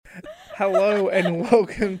Hello and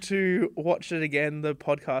welcome to Watch It Again, the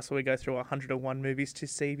podcast where we go through 101 movies to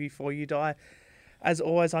see before you die. As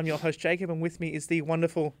always, I'm your host Jacob, and with me is the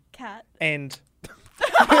wonderful Cat. and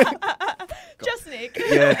Just Nick.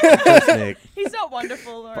 Yeah, just Nick. He's not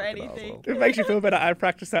wonderful or Fucking anything. asshole. it makes you feel better. I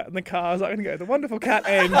practiced that in the car. I was like, I'm going to go, the wonderful cat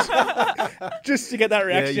and just to get that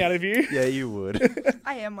reaction out of you. Yeah, you would.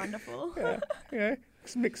 I am wonderful. Yeah,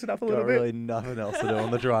 just mix it up a Got little bit. really nothing else to do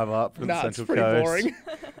on the drive up from the Nah, it's Central pretty Coast.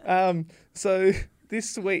 boring. So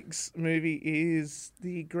this week's movie is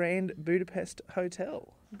the Grand Budapest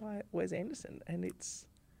Hotel by Wes Anderson, and it's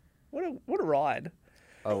what a ride.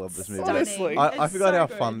 I love this movie. Honestly. I It's forgot so how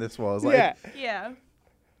good. fun this was. Yeah, Yeah.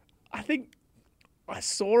 I think I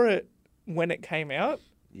saw it when it came out.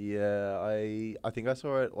 Yeah, I think I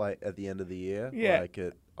saw it like at the end of the year. Yeah. Like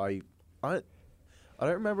I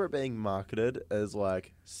don't remember it being marketed as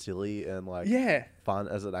like silly and like Yeah, fun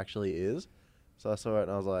as it actually is. So I saw it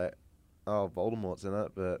and I was like, oh, Voldemort's in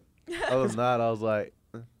it. But other than that, I was like,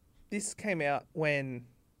 this came out when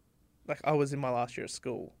like I was in my last year of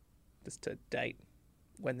school, just to date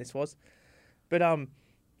when this was. But I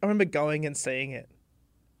remember going and seeing it,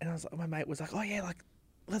 and I was like, my mate was like, oh yeah, like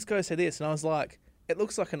let's go see this, and I was like, it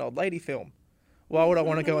looks like an old lady film. Why would I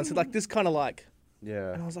want to go and see like this kind of like?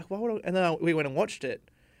 yeah. And I was like, why would I? And then we went and watched it.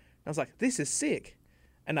 And I was like, this is sick,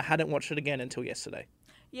 and I hadn't watched it again until yesterday.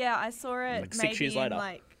 Yeah, I saw it Like 6 maybe years later. in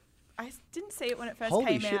like... I didn't see it when it first Holy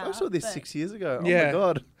came shit, out. I saw this but 6 years ago. Oh Yeah. my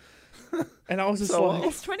god. And I was just So like,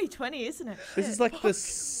 It's 2020, isn't it? this Shit. is like the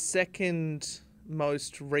second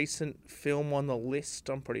most recent film on the list.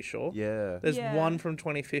 I'm pretty sure. Yeah. There's Yeah. one from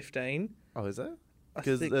 2015. Oh, is there? I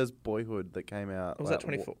Because think- there's Boyhood that came out. was like, that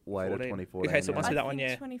 2014? later 2014. Okay, so it must be I that one, think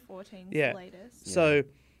yeah. 2014 is Yeah. the latest. Yeah. So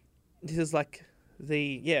this is like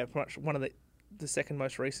pretty much one of the second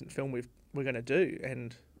most recent film we're gonna do,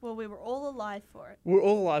 and Well, we were all alive for it. we're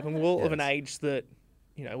all alive and we're all of an Yes. age that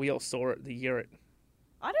we all saw it the year it.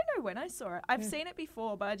 I don't know when I saw it. I've Yeah. seen it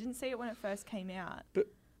before, but I didn't see it when it first came out.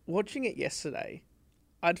 Watching it yesterday,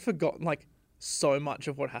 I'd forgotten like so much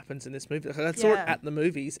of what happens in this movie. Like, I saw it Yeah. at the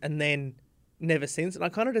movies and then never since, and I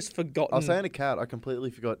kind of just forgotten. I was saying to Kat, I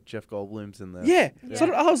completely forgot Jeff Goldblum's in there. Yeah. Yeah.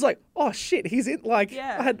 So I was like, oh shit, he's in like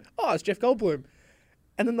Yeah. it's Jeff Goldblum.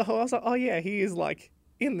 And then I was like, oh yeah, he is like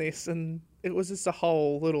in this, and it was just a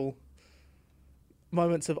whole little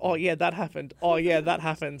moments of oh yeah, that happened. Oh yeah, that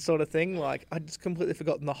happened sort of thing. Like I'd just completely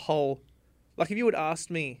forgotten the whole like if you had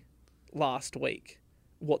asked me last week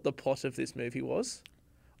what the plot of this movie was,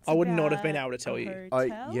 I would not have been able to tell you.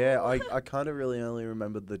 I kind of really only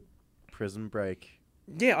remembered the prison break.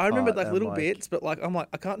 Yeah, I remembered like and, little like- bits, but like I'm like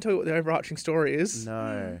I can't tell you what the overarching story is.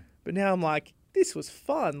 No. But now I'm like, this was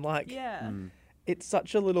fun. Like Yeah. Mm. it's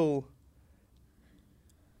such a little.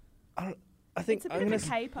 I think It's a I'm bit gonna of a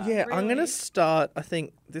caper, yeah I'm gonna really. start I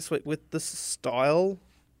think this week with the style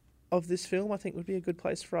of this film. I think would be a good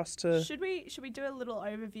place for us to. Should we do a little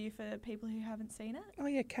overview for people who haven't seen it? Oh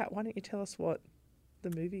yeah, Kat, why don't you tell us what the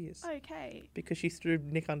movie is? Okay. Because you threw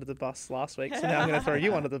Nick under the bus last week, so now I'm gonna throw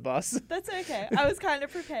you under the bus. That's okay. I was kind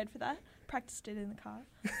of prepared for that. Practiced it in the car.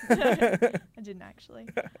 I didn't actually.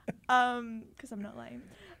 Because I'm not lame.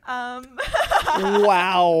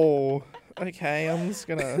 Wow. Okay, I'm just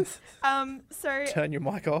gonna So turn your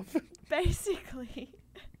mic off. basically,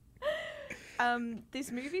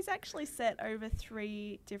 this movie's actually set over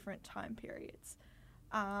 3 different time periods.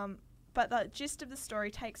 But the gist of the story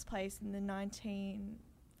takes place in the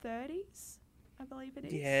 1930s, I believe it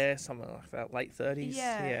is. Yeah, something like that. Late 30s.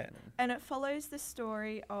 Yeah. And it follows the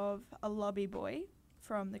story of a lobby boy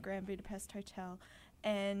from the Grand Budapest Hotel.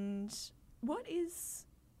 And what is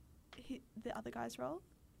the other guy's role?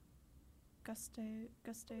 Gustav,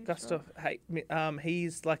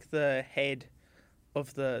 he's like the head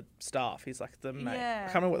of the staff. He's like the main. Yeah. I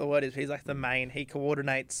can't remember what the word is, but he's like the main. He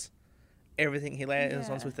coordinates everything. He liaisons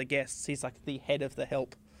Yeah. with the guests. He's like the head of the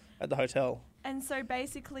help at the hotel. And so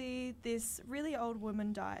basically this really old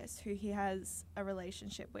woman dies who he has a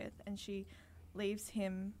relationship with, and she leaves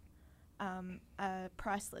him a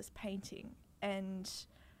priceless painting. And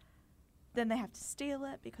then they have to steal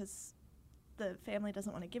it because the family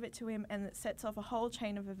doesn't want to give it to him, and it sets off a whole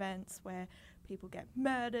chain of events where people get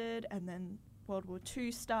murdered, and then World War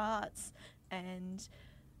II starts, and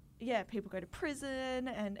yeah, people go to prison,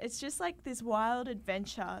 and it's just like this wild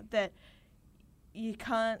adventure that you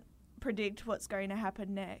can't predict what's going to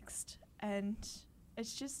happen next, and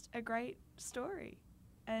it's just a great story.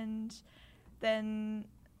 And then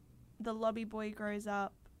the lobby boy grows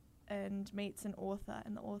up and meets an author,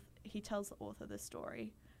 and he tells the author the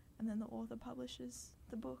story, and then the author publishes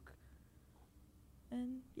the book.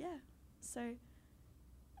 And yeah, so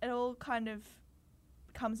it all kind of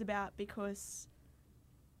comes about because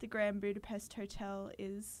the Grand Budapest Hotel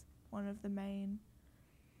is one of the main,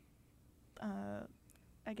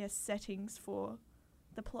 I guess, settings for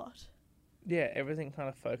the plot. Yeah, everything kind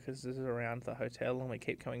of focuses around the hotel, and we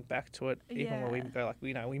keep coming back to it, even when we Yeah. go, like,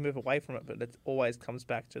 we move away from it, but it always comes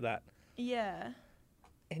back to that. Yeah.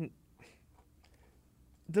 And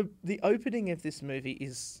the opening of this movie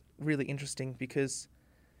is really interesting because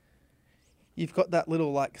you've got that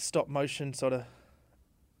little, like, stop motion sort of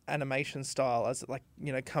animation style as it, like,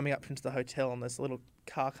 coming up into the hotel, and there's a little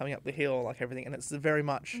car coming up the hill, like everything, and it's very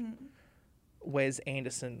much Wes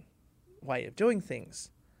Anderson way of doing things.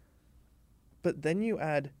 But then you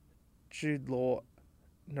add Jude Law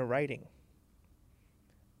narrating.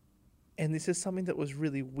 And this is something that was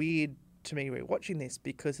really weird to me watching this,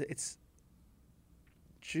 because it's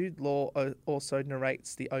Jude Law also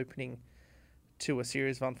narrates the opening to A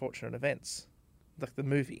Series of Unfortunate Events, like the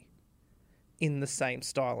movie, in the same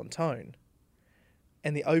style and tone.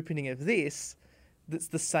 And the opening of this, that's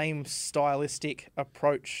the same stylistic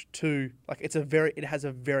approach to, like, it has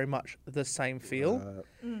a very much the same feel.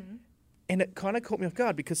 And it kind of caught me off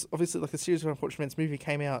guard because obviously, like, the Series of Unfortunate Events movie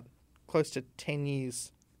came out close to 10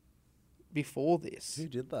 years before this. Who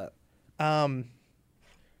did that?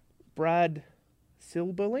 Brad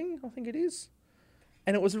Silberling, I think it is.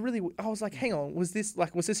 And it was I was like, hang on, was the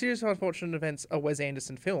Series of Unfortunate Events a Wes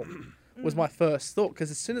Anderson film? Was my first thought.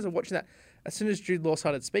 Because as soon as I'm watching that, as soon as Jude Law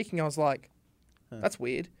started speaking, I was like, that's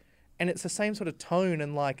weird. And it's the same sort of tone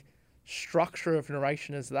and, like, structure of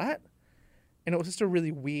narration as that. And it was just a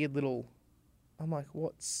really weird little... I'm like,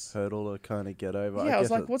 what's... hurdle to kind of get over. Yeah, I was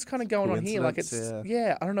guess like, what's kind of going on here? Like, it's... coincidence,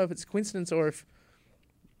 Yeah, I don't know if it's coincidence or if...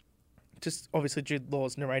 Just, obviously, Jude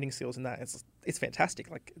Law's narrating skills and that, it's fantastic.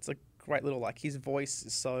 Like, it's a great little... Like, his voice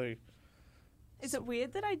is so... Is it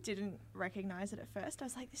weird that I didn't recognize it at first? I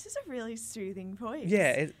was like, this is a really soothing voice.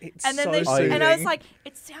 Yeah, it's and then so they soothing. and I was like,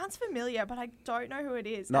 it sounds familiar, but I don't know who it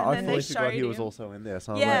is. No, and I then fully they forgot showed he was him. also in there.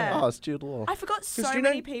 So Yeah. I'm like, oh, it's Jude Law. I forgot so do you know-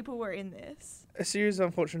 many people were in this. A Series of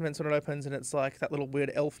Unfortunate Events, when it opens, and it's like that little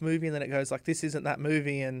weird elf movie, and then it goes like, this isn't that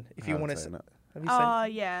movie, and if you want to... seen it. Have you seen Oh,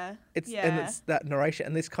 yeah. It's yeah. And it's that narration,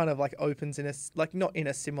 and this kind of like opens in like, not in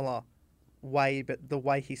a similar way, but the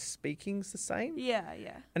way he's speaking's the same. Yeah,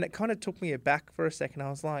 yeah. And it kind of took me aback for a second. I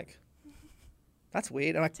was like, that's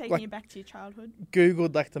weird. And I Taking like you back to your childhood.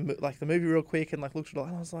 Googled like the movie real quick and like looked at it,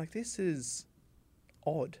 and I was like, this is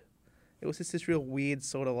odd. It was just this real weird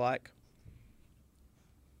sort of like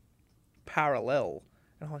parallel.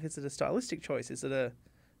 And I'm like, is it a stylistic choice? Is it a,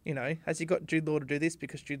 has he got Jude Law to do this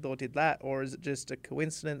because Jude Law did that? Or is it just a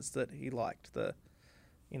coincidence that he liked the,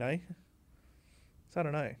 So I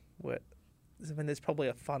don't know. I mean, there's probably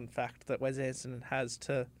a fun fact that Wes Anderson has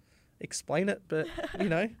to explain it, but,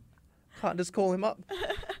 can't just call him up.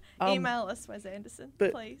 Email us, Wes Anderson,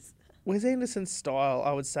 but- please. Wes Anderson's style,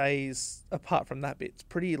 I would say, is, apart from that bit, it's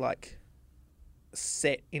pretty, like,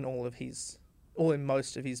 set in in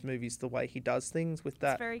most of his movies, the way he does things with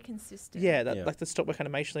that. It's very consistent. Yeah, Yeah. like the stop work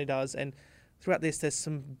animation he does. And throughout this, there's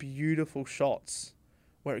some beautiful shots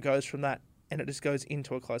where it goes from that and it just goes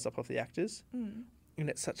into a close-up of the actors. And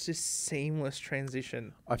it's such this seamless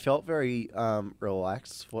transition. I felt very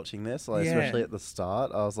relaxed watching this, like, Yeah. especially at the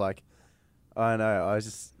start. I was like, I know, I was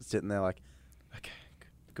just sitting there like, okay,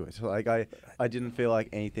 good. Like, I didn't feel like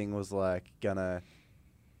anything was like gonna,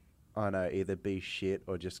 I don't know, either be shit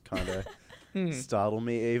or just kind of startle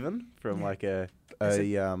me even from like I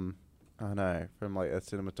don't know, from like a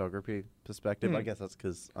cinematography perspective. I guess that's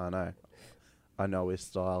because I know his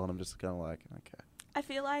style and I'm just kind of like, okay, I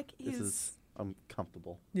feel like I'm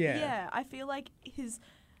comfortable. Yeah. I feel like his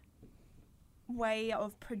way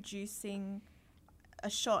of producing a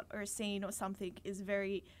shot or a scene or something is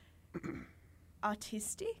very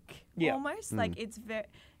artistic, Yeah. almost. Like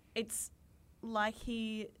it's like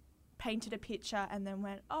he painted a picture and then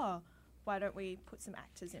went, oh, why don't we put some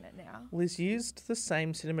actors in it now? Well, he's used the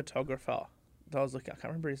same cinematographer that I was looking at. I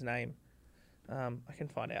can't remember his name. I can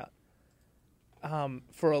find out.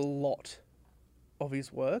 For a lot of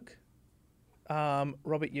his work.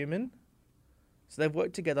 Robert Newman. So they've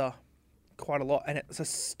worked together quite a lot, and it's a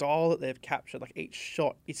style that they've captured. Like, each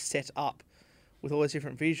shot is set up with all those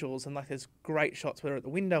different visuals, and like there's great shots where they're at the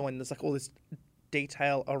window and there's like all this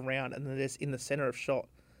detail around, and then there's in the center of shot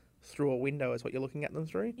through a window is what you're looking at them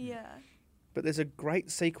through. Yeah. But there's a great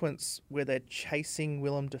sequence where they're chasing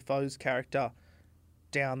Willem Dafoe's character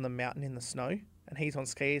down the mountain in the snow, and he's on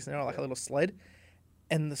skis and they're on like a little sled,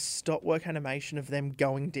 and the stop work animation of them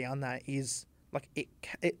going down that is like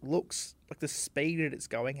it looks like the speed that it's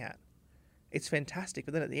going at. It's fantastic.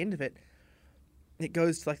 But then at the end of it, it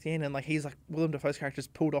goes to like the end, and like he's like Willem Dafoe's character's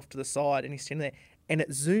pulled off to the side, and he's standing there, and it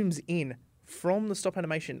zooms in from the stop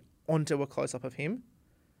animation onto a close up of him,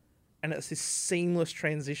 and it's this seamless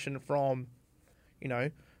transition from, you know,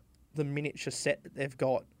 the miniature set that they've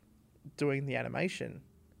got doing the animation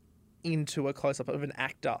into a close up of an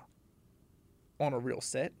actor on a real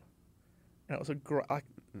set, and it was a great.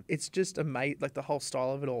 It's just amazing. Like the whole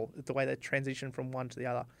style of it all, the way they transition from one to the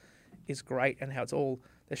other, is great, and how it's all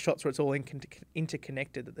there's shots where it's all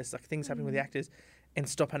interconnected. That there's like things happening with the actors, and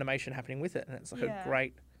stop animation happening with it, and it's like a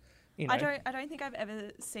great. You know, I don't think I've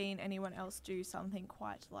ever seen anyone else do something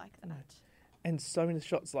quite like that. And so many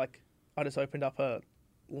shots. Like I just opened up a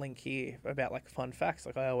link here about like fun facts,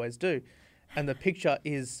 like I always do, and the picture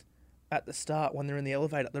is at the start when they're in the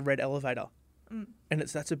elevator, the red elevator, and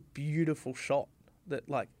that's a beautiful shot. That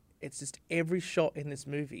like it's just every shot in this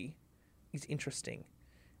movie is interesting.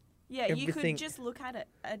 Yeah, you could just look at it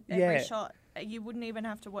at every shot. You wouldn't even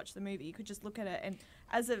have to watch the movie. You could just look at it and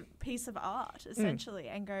as a piece of art essentially,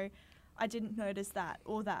 and go, I didn't notice that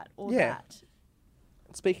or that or that.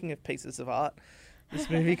 Speaking of pieces of art, this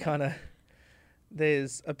movie kind of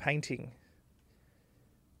there's a painting.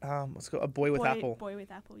 It's got a boy with apple. Boy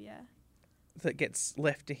with apple, yeah. That gets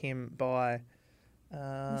left to him by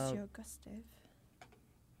Monsieur Gustave.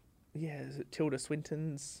 Yeah, is it Tilda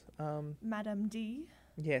Swinton's? Madame D.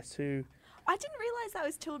 Yes, who... I didn't realise that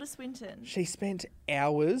was Tilda Swinton. She spent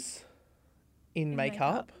hours in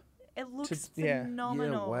makeup. It looks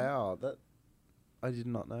phenomenal. Yeah, wow. That I did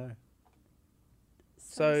not know.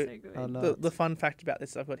 So good. Oh, no. The fun fact about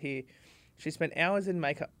this I've got here, she spent hours in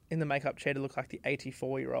the makeup chair to look like the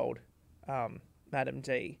 84-year-old Madame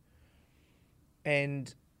D.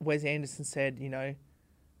 And Wes Anderson said, you know,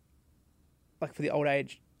 like for the old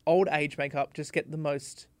age makeup, just get the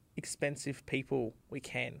most expensive people we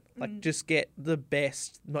can. Like just get the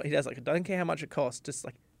best. He does like, I don't care how much it costs, just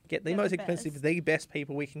like get the most expensive, the best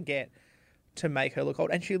people we can get to make her look old.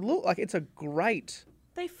 And she looked like it's a great...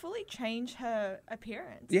 They fully change her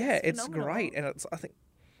appearance. Yeah, it's great. And it's, I think...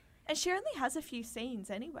 And she only has a few scenes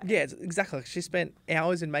anyway. Yeah, it's exactly. She spent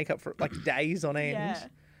hours in makeup for like days on end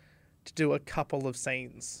to do a couple of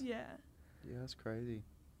scenes. Yeah. Yeah, that's crazy.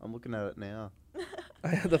 I'm looking at it now.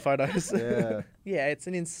 The photos. Yeah. Yeah, it's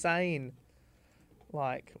an insane,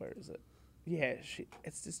 like, where is it? Yeah,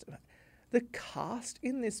 it's just, the cast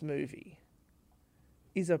in this movie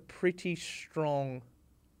is a pretty strong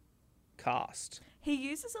cast. He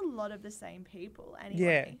uses a lot of the same people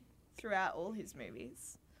anyway throughout all his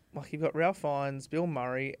movies. Like, you've got Ralph Fiennes, Bill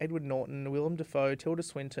Murray, Edward Norton, Willem Dafoe, Tilda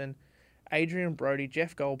Swinton, Adrian Brody,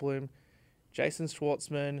 Jeff Goldblum, Jason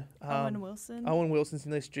Schwartzman, Owen Wilson. Owen Wilson's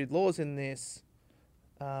in this. Jude Law's in this.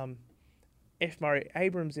 F. Murray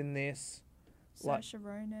Abrams in this. Saoirse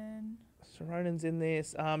Ronan. Ronan's in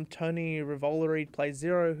this. Tony Revolori plays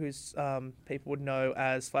Zero, who's people would know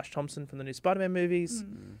as Flash Thompson from the new Spider-Man movies.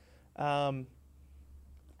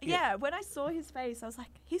 Yeah, when I saw his face, I was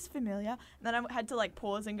like, he's familiar. And then I had to like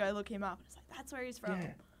pause and go look him up. It's like, that's where he's from.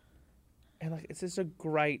 Yeah. And like, it's just a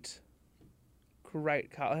great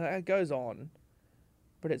cast. It goes on,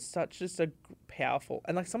 but it's just a powerful.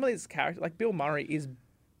 And like some of these characters, like Bill Murray is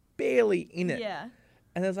barely in it. Yeah.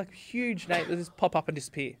 And there's like huge names that just pop up and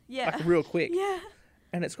disappear. Yeah. Like real quick. Yeah.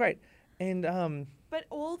 And it's great. And but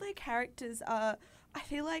all the characters are, I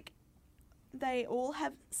feel like they all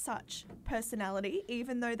have such personality,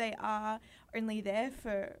 even though they are only there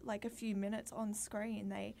for like a few minutes on screen.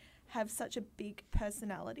 They have such a big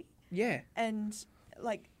personality. Yeah. And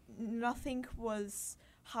like nothing was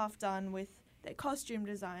half done with their costume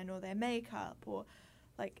design or their makeup or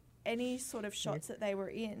like any sort of shots that they were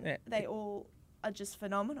in. Yeah. They all are just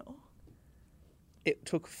phenomenal. It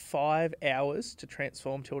took 5 hours to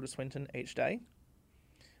transform Tilda Swinton each day.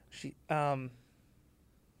 She Tilda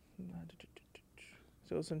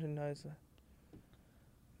Swinton knows that.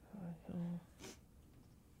 No,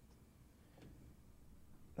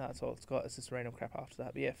 that's all it's got. It's just random crap after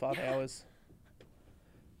that. But yeah, 5 hours.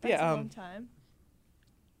 That's a long time.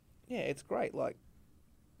 Yeah, it's great. Like,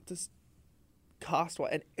 just cast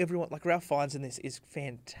and everyone, like Ralph Fiennes in this is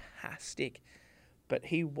fantastic, but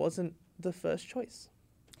he wasn't the first choice.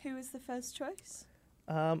 Who was the first choice?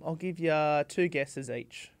 I'll give you 2 guesses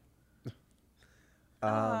each.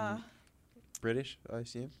 British, I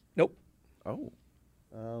assume. Nope. Oh.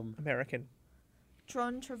 American.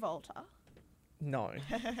 John Travolta. No.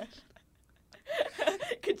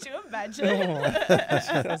 Could you imagine?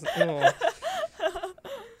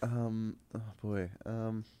 Oh boy.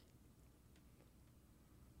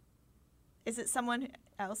 Is it someone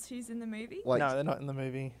else who's in the movie? Like, no, they're not in the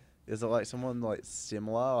movie. is it like someone like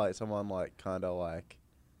similar, like someone like kind of like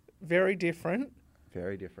Very different.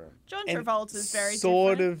 Very different. John And Travolta's very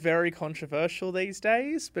sort different. of very controversial these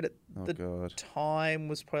days, but at Oh the god. time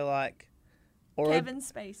was probably like, or Kevin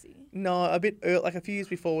Spacey. no, a bit early, like a few years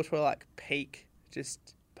before, which were like peak,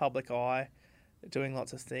 just public eye, doing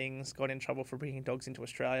lots of things. Got in trouble for bringing dogs into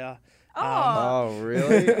Australia. Oh, Oh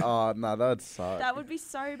really? Oh no, that'd suck. that would be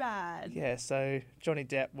so bad. Yeah, so Johnny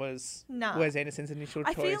Depp was Nah. Wes Anderson's initial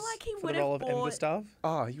I choice feel like he for would the role have of M. bought- Gustav.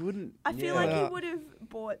 Oh, you wouldn't. I feel yeah. like he Yeah. would have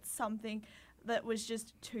bought something that was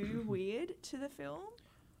just too weird to the film.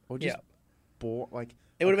 Or just Yeah. bought like.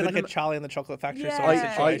 It would have been like a couldn't Charlie and the Chocolate Factory Yeah, sort I, of I,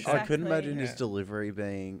 situation. I couldn't imagine Yeah. his delivery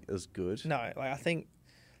being as good. No, like I think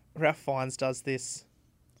Ralph Fiennes does this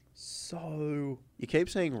so. You keep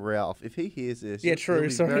saying Ralph. If he hears this, Yeah, he'll true, be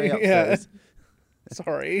sorry, very yeah. upset.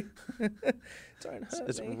 Sorry. Don't hurt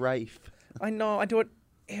It's me. Rafe. I know, I do it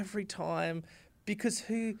every time because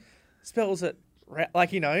who spells it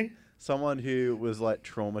like, you know? Someone who was like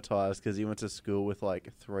traumatized because he went to school with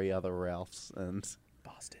like 3 other Ralphs and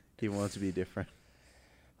Bastard. he wanted to be different.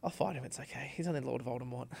 I'll fight him, it's okay. He's only Lord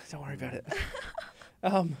Voldemort. Don't worry about it.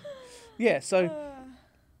 Yeah, so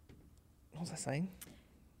what was I saying?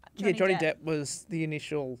 Yeah, Johnny Depp was the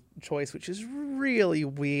initial choice, which is really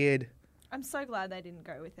weird. I'm so glad they didn't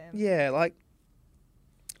go with him. Yeah, like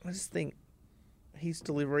I just think his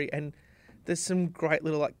delivery and there's some great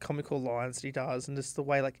little like comical lines that he does, and just the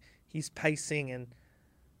way like he's pacing and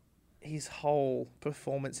his whole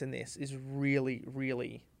performance in this is really,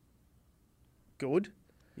 really good.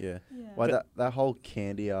 Yeah. Yeah. Like But- that whole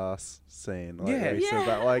candy ass scene. Like, Yeah. where he says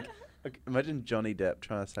that, Yeah. like imagine Johnny Depp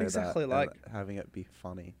trying to say Exactly, that like- and having it be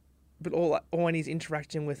funny. But all when he's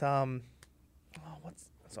interacting with I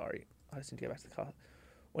just need to go back to the car.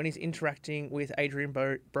 When he's interacting with Adrian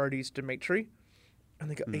Brody's Dimitri,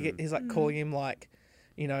 and he's like calling him like,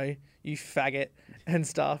 you know, you faggot and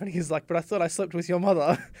stuff, and he's like, but I thought I slept with your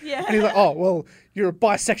mother. Yeah. And he's like, oh, well, you're a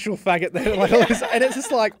bisexual faggot then. Like, all this, and it's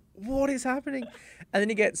just like, what is happening? And then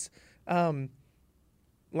he gets,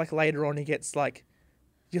 like later on, he gets like,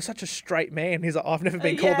 you're such a straight man. He's like, I've never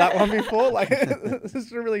been called that Yeah. one before. Like, it's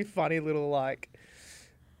just a really funny little like,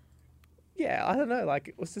 yeah, I don't know. Like,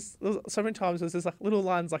 it was just, there was so many times there's just like little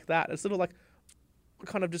lines like that. It's little like,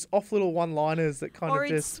 kind of just off little one-liners that kind or of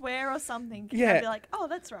he'd just, swear or something. Yeah. I'd be like, oh,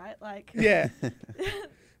 that's right. Like, yeah.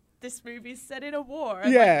 this movie's set in a war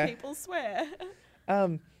and Yeah. like, people swear.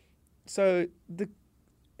 So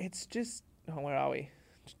it's just, oh, where are we?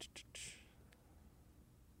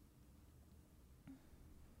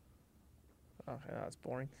 Okay, that's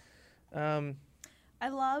boring. I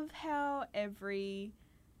love how every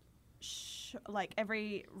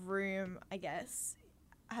room, I guess,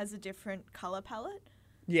 has a different color palette.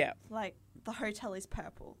 Yeah, Like the hotel is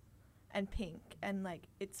purple and pink, and like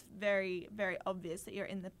it's very, very obvious that you're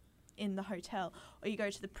in the hotel. Or you go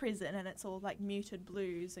to the prison and it's all like muted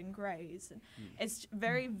blues and greys, and it's a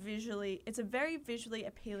very visually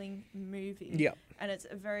appealing movie. yeah. And it's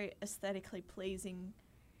a very aesthetically pleasing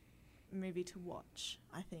movie to watch,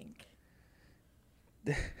 I think.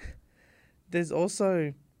 There's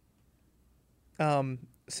also some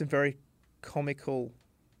very comical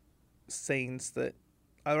scenes that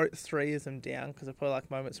I wrote 3 of them down because I put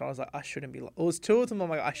like moments where I was like, I shouldn't be. It was 2 of them. I'm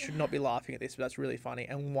like, I should not be laughing at this, but that's really funny,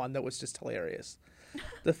 and one that was just hilarious.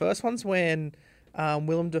 The first one's when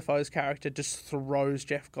Willem Dafoe's character just throws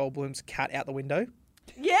Jeff Goldblum's cat out the window,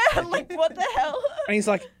 Yeah, like what the hell? and he's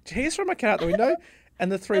like, "Did he just throw my cat out the window?"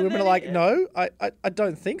 And the 3 And women then are like, he- "No, I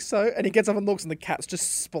don't think so." And he gets up and looks, and the cat's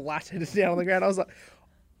just splattered down on the ground. I was like,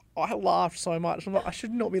 I laughed so much. I'm like, I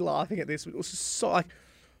should not be laughing at this. It was just so like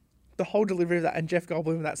the whole delivery of that, and Jeff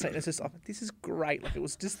Goldblum in that scene. It's just, this is great. Like, it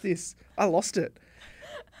was just this. I lost it.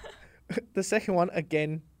 The second one,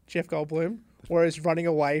 again, Jeff Goldblum, where he's running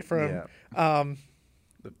away from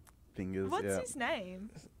Fingers. What's yeah. his name?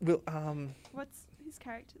 What's his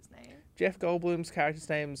character's name? Jeff Goldblum's character's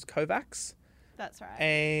name's Kovacs, That's right.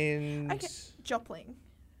 and Okay. Jopling.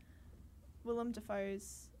 Willem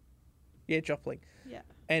Dafoe's. yeah, Jopling. Yeah.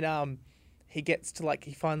 And he gets to like,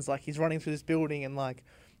 he finds like he's running through this building, and like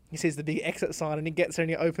he sees the big exit sign, and he gets there and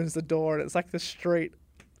he opens the door, and it's like the street,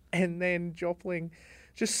 and then Jopling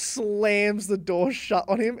just slams the door shut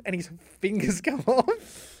on him, and his fingers come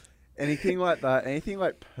off. Anything like that, anything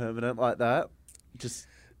like permanent like that, just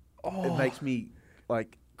Oh, it makes me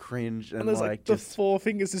like cringe and and there's like the just 4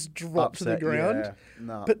 fingers just drop to the upset. ground. Yeah,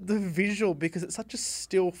 no. But the visual, because it's such a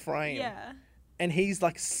still frame, Yeah. and he's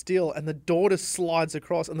like still, and the door just slides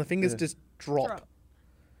across, and the fingers Yeah. just drop. Drop.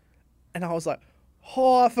 And I was like,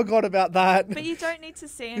 oh, I forgot about that. But you don't need to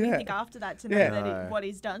see anything after that to know Yeah. that No. what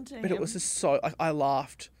he's done to him. But it was just so, like, I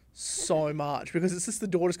laughed so much because it's just the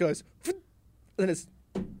door just goes, and then it's,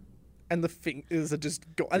 and the fingers are just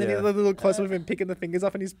gone. And then Yeah. the little close up of him picking the fingers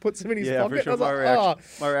up and he puts them in his Yeah, pocket. for And I sure. was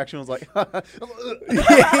like, My reaction was like,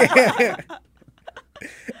 yeah.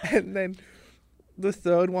 And then the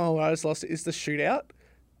third one where I just lost it is the shootout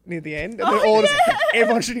near the end. And they're all just,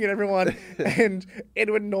 everyone's shooting at everyone. And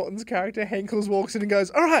Edward Norton's character, Henkels, walks in and goes,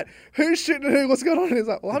 all right, who's shooting at who? What's going on? And he's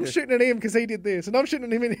like, well, I'm shooting at him because he did this. And I'm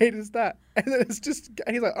shooting at him and he did that. And then it's just,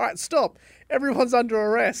 and he's like, all right, stop. Everyone's under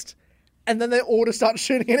arrest. And then they all just start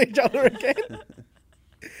shooting at each other again.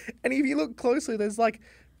 And if you look closely, there's like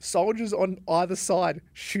soldiers on either side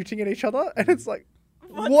shooting at each other. And it's like,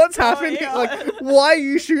 what's happening? going on? Like, why are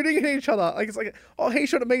you shooting at each other? Like, it's like, oh, he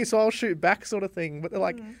shot at me, so I'll shoot back, sort of thing. But they're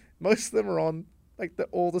like, most of them are on, like, they're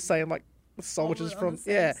all the same, like, soldiers on from, the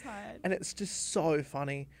same yeah. side. And it's just so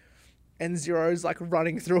funny. And Zero's like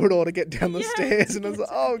running through it all to get down the Yeah, stairs, and to it's get like,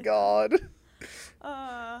 oh god,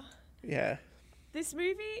 yeah, This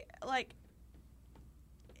movie, like,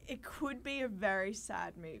 it could be a very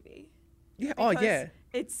sad movie. yeah, oh because yeah.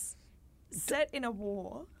 It's set in a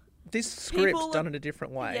war. This script's people done are- in a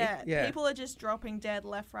different way. Yeah, people are just dropping dead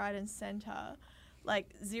left, right, and center.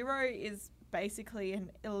 Like, Zero is basically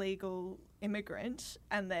an illegal immigrant,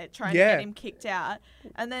 and they're trying to Yeah. get him kicked out.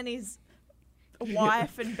 And then his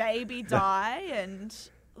wife and baby die, and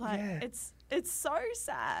like, Yeah. it's so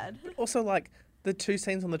sad. Also, like the two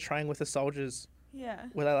scenes on the train with the soldiers Yeah.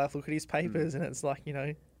 where they like look at his papers, and it's like, you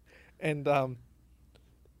know, and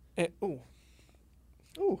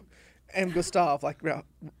and Gustav, like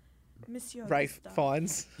Monsieur Rafe Gustav.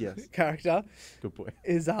 Fiennes' yes, character good boy.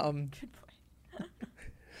 is Good boy.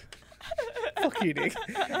 fuck you, Nick.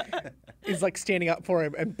 Is like standing up for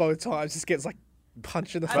him, and both times just gets like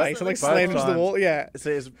punched in the face and like Absolutely. slams Both the times. wall. Yeah,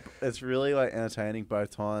 See, it's really like entertaining both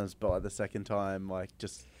times, but like the second time, like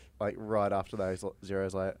just like right after those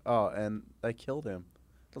Zero's like, oh, and they killed him.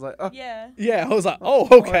 I was like, oh, Yeah. yeah. I was like, oh,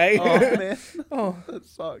 okay. oh man, Oh. that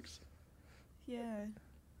sucks. Yeah.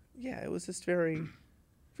 Yeah, it was just very,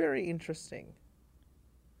 very interesting.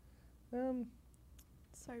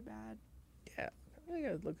 So bad. Yeah, I'm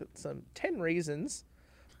gonna look at some 10 reasons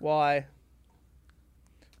why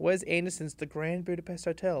Wes Anderson's The Grand Budapest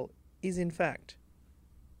Hotel is in fact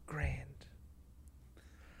grand.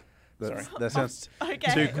 Sorry. That sounds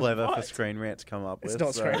Okay. too clever for What? Screen Rant to come up It's with.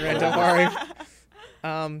 not so- Screen Rant, don't worry.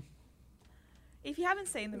 If you haven't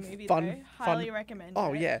seen the movie, Fun- though, highly recommend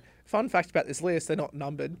Oh it. yeah, fun fact about this list: they're not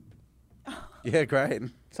numbered. Yeah, great.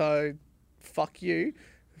 So, fuck you,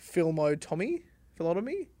 Philotomy.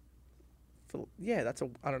 Yeah, that's a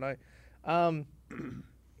I don't know.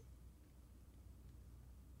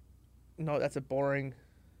 No, that's a boring.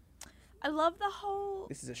 I love the whole.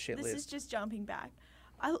 This is a shit This list. is just jumping back.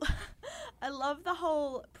 I love the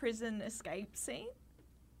whole prison escape scene.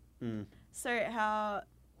 Mm. So how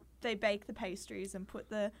they bake the pastries and put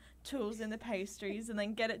the tools in the pastries and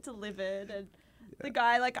then get it delivered, and the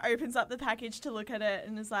guy like opens up the package to look at it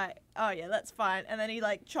and is like, oh yeah, that's fine, and then he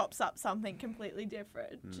like chops up something completely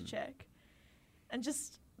different to check, and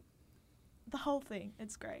just the whole thing.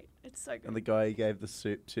 It's great. It's so good. And the guy he gave the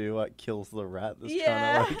soup to like kills the rat that's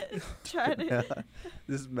yeah, trying to like trying to.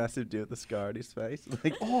 this massive dude with the scar on his face.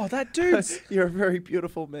 Like, Oh, that dude's. you're a very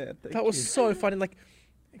beautiful man. Thank That was you. so funny. Like,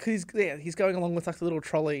 because he's going along with like the little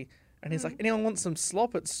trolley, and he's like, anyone want some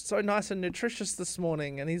slop? It's so nice and nutritious this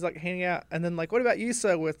morning. And he's like handing out, and then like, what about you,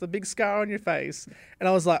 sir, with the big scar on your face? And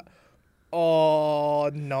I was like, oh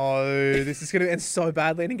no, this is gonna end so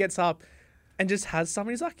badly. And he gets up and just has some.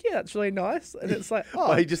 And he's like, yeah, that's really nice. And it's like, oh,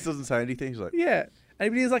 But he just doesn't say anything. He's like, yeah.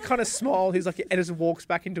 And he's like kind of small. He's like, and just walks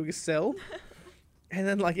back into his cell. And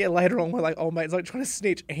then like, yeah, later on, we're like, oh mate's like trying to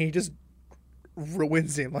snitch, and he just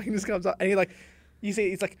ruins him. Like he just comes up, and he like, you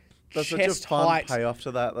see, he's like that's such a chest fun height payoff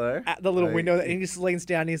to that though. at the little Like, window, and he just leans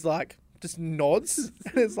down. And he's like, just nods,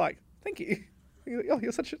 and it's like, thank you. He's like, oh,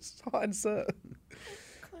 you're such a kind sir.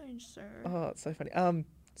 Clone, sir. Oh, it's so funny.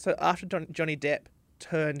 So after Johnny Depp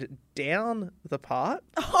turned down the part,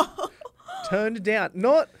 turned down,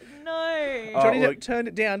 not No. Oh, Johnny look. Depp turned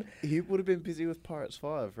it down. He would have been busy with Pirates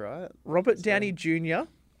 5, right? Robert So- Downey Jr.,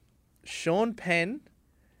 Sean Penn,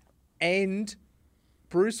 and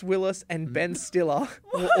Bruce Willis and Ben Stiller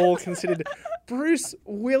were all considered. Bruce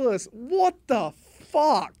Willis, what the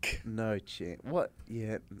fuck? No chance. What?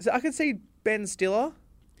 Yeah. So I could see Ben Stiller.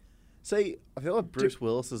 See, I feel like Bruce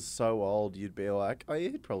Willis is so old, you'd be like, oh, yeah,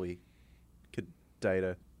 he probably could date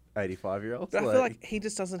a 85-year-old. But I feel like he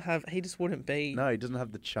just doesn't have. He just wouldn't be. No, he doesn't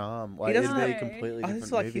have the charm. Like, doesn't- it'd be a No. completely I different just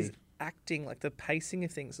feel like movie. his acting, like the pacing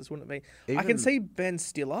of things, just wouldn't be. I Even- can see Ben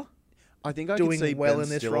Stiller. I think I doing could see well Ben in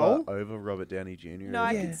this Stiller role. over Robert Downey Jr. No,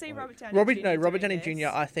 I Yeah. can see Robert Downey Robert Jr. Downey doing Jr.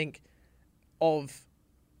 this. I think of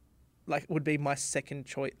like would be my second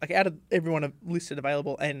choice. Like out of everyone listed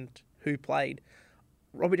available and who played,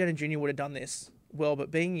 Robert Downey Jr. would have done this well.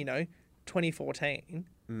 But being 2014,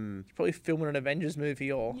 he's probably filming an Avengers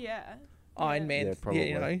movie or Yeah. Iron Man. Yeah,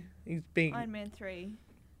 probably. He's being. Iron Man 3.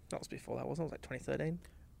 That was before that, wasn't it? It was like 2013.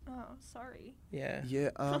 Oh, sorry. Yeah. Yeah.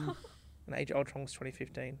 And Age of Ultron was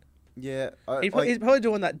 2015. Yeah. He's probably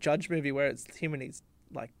doing that Judge movie where it's him and he's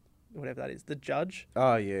like whatever that is, the Judge.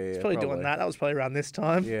 Oh yeah. He's probably doing that. That was probably around this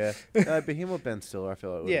time. Yeah. No, but him or Ben Stiller, I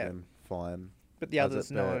feel like would Yeah. have been fine. But the As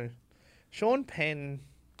others, it no. Sean Penn,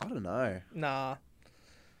 I don't know. nah.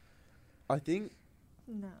 I think.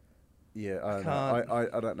 No. Yeah, I don't know.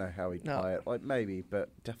 I don't know how he'd play it. Like maybe, but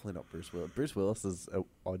definitely not Bruce Willis. Bruce Willis is an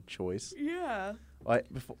odd choice. Yeah.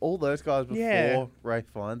 Like before, all those guys before Yeah. Ray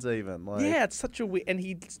Fiennes even. Like, Yeah, it's such a weird, and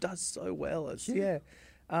he does so well. It's, yeah.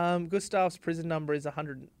 Gustav's prison number is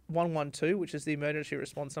 112, which is the emergency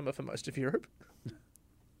response number for most of Europe,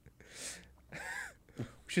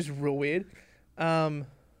 which is real weird. Well,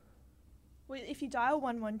 if you dial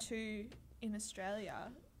 112 in Australia,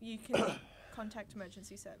 you can contact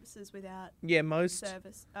emergency services without Yeah, most.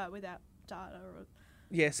 without data or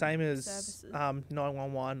Yeah, same as services.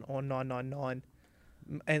 911 or 999,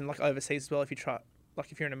 and like overseas as well. If you try,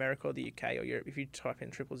 like if you're in America or the UK or Europe, if you type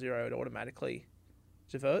in 000, it automatically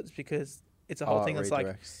diverts because it's a whole thing that's like,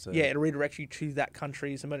 redirects to- yeah, it redirects you to that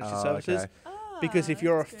country's emergency services. Okay. Because if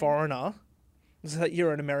you're a that's good. foreigner, so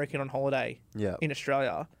you're an American on holiday Yeah. in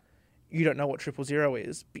Australia, you don't know what 000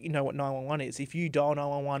 is, but you know what 911 is. If you dial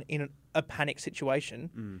 911 in a panic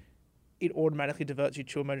situation, it automatically diverts you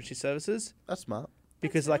to emergency services. That's smart.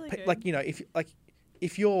 Because That's like really like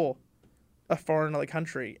if you're a foreign another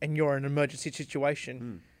country and you're in an emergency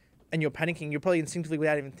situation and you're panicking, you're probably instinctively,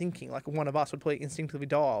 without even thinking, like one of us would probably instinctively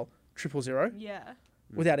dial 000 Yeah.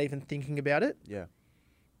 without even thinking about it. Yeah.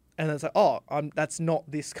 And it's like, that's not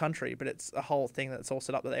this country, but it's a whole thing that's all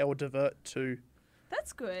set up that they all divert to,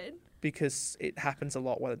 That's good. because it happens a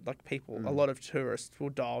lot where like people, a lot of tourists will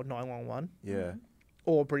dial 911 Yeah.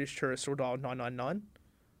 or British tourists will dial 999.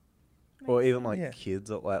 Or even like Yeah. kids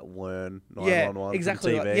that like learn Yeah, 911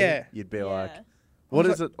 exactly, from like- TV. yeah. You'd be Yeah. like, what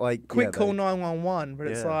was is it like? Quick yeah, call they- 911, but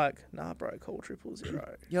it's Yeah. like, nah, bro, call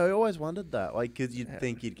 000. Yeah, I always wondered that. Like, because you'd Yeah.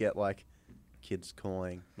 think you'd get like kids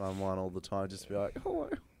calling 911 all the time, just be like, hello.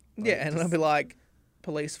 Yeah, Like, and it'll be like,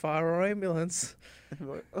 police, fire, or ambulance.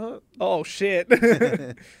 like, Oh shit.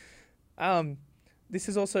 This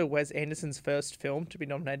is also Wes Anderson's first film to be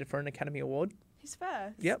nominated for an Academy Award. His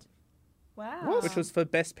first. Yep. Wow. Which was for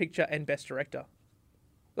Best Picture and Best Director.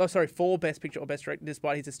 Oh, sorry, for Best Picture or Best Director,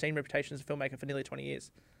 despite his esteemed reputation as a filmmaker for nearly 20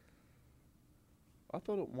 years. I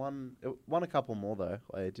thought it won a couple more though.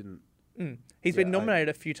 Like, it didn't. He's Yeah, been nominated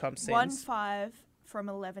a few times Won since. 5 from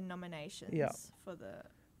 11 nominations Yeah. for the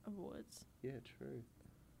awards. Yeah, true.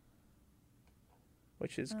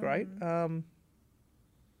 Which is great.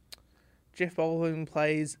 Jeff Goldblum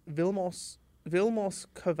plays Vilmos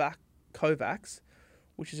Kovacs,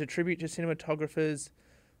 which is a tribute to cinematographers.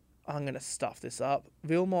 I'm going to stuff this up.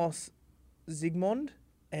 Vilmos Zsigmond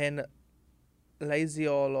and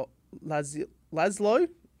Laszlo.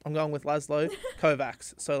 I'm going with Laszlo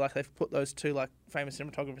Kovacs. So like they've put those two like famous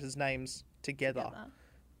cinematographers' names together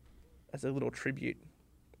as a little tribute.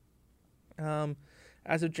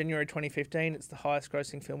 As of January 2015, it's the highest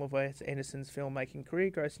grossing film of Wes Anderson's filmmaking career,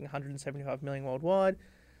 grossing $175 million worldwide.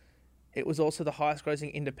 It was also the highest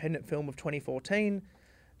grossing independent film of 2014,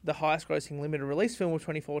 the highest grossing limited release film of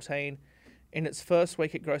 2014. In its first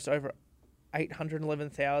week, it grossed over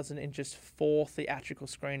 811,000 in just 4 theatrical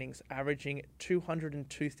screenings, averaging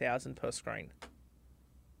 202,000 per screen.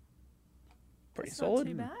 Pretty That's solid.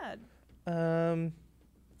 Not too bad. Um,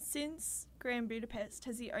 Since Grand Budapest,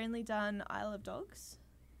 has he only done Isle of Dogs?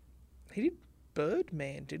 he did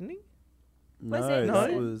Birdman, didn't he? Was No, it-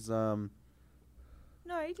 that No. was No,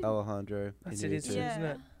 he didn't. Alejandro. That's it, isn't it? Yeah.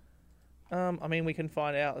 Isn't it? I mean, we can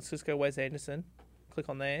find out. Let's just go Wes Anderson. Click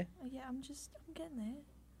on there. Oh, yeah, I'm getting there.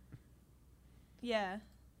 Yeah.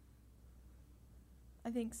 I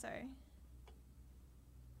think so.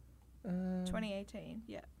 2018,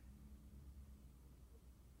 yeah.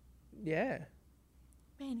 Yeah.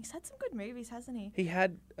 Man, he's had some good movies, hasn't he? He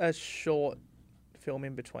had a short film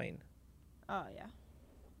in between. Oh, yeah.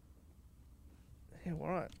 Yeah, all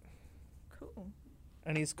right. Cool.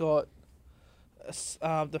 And he's got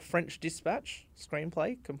the French Dispatch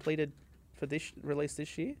screenplay completed for this release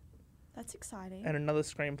this year, That's exciting. and another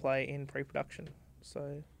screenplay in pre-production.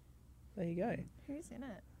 So there you go. Who's in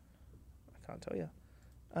it? I can't tell you.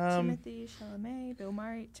 Timothy Chalamet, Bill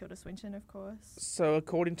Murray, Tilda Swinton, of course. So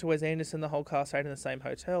according to Wes Anderson, the whole cast stayed in the same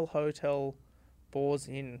hotel. Hotel Boars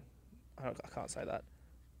in, I can't say that.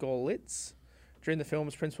 Gorlitz. During the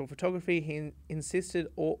film's principal photography, he insisted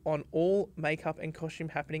on all makeup and costume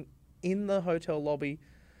happening in the hotel lobby.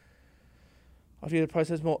 I view the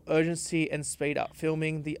process more urgency and speed up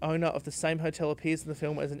filming. The owner of the same hotel appears in the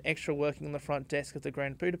film as an extra working on the front desk of the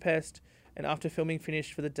Grand Budapest, and after filming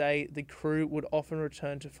finished for the day, the crew would often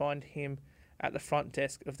return to find him at the front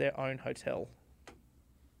desk of their own hotel.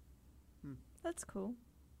 That's cool.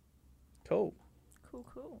 Cool.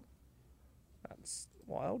 Cool. That's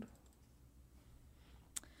wild.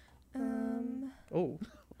 Ooh, Oh,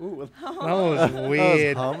 that was that was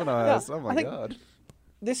weird. harmonised. No, Oh my I think- god.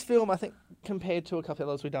 This film, I think, compared to a couple of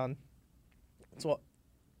others we've done, it's what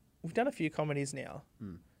we've done a few comedies now.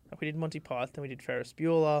 Like we did Monty Python, we did Ferris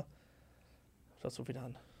Bueller. What else have we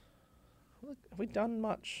done? Have we done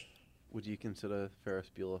much? Would you consider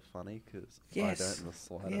Ferris Bueller funny? Because Yes. I don't in the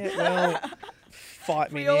slightest. Yeah, well,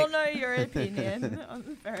 fight me, We all Nick. know your opinion on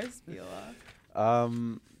the Ferris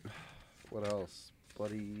Bueller. What else?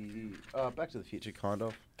 Bloody. Back to the Future, kind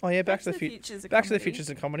of. Oh yeah, Back to the Future's a Back to the comedy. Future's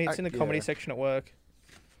a comedy. It's in the Yeah. comedy section at work.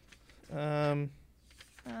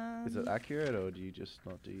 Is it accurate, or do you just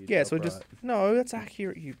not do your Yeah, job so just right? no, that's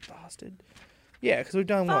accurate, you bastard. Yeah, because we've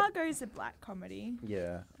done what? Fargo's a black comedy.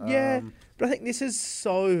 Yeah. Yeah, but I think this is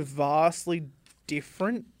so vastly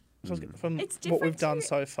different from It's what we've different done to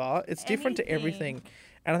so far. It's different to everything. anything.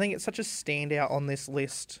 And I think it's such a standout on this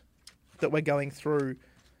list that we're going through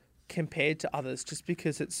compared to others just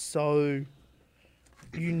because it's so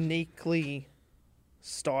uniquely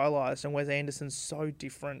stylized and Wes Anderson's so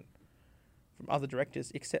different from other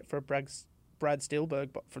directors, except for Brad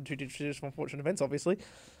Spielberg, but from Two Traditional Unfortunate Events, obviously.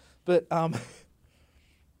 But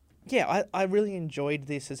yeah, I really enjoyed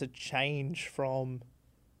this as a change from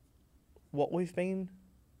what we've been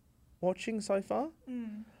watching so far.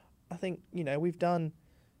 I think, you know, we've done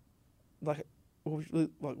like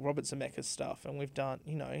Robert Zemeckis stuff, and we've done,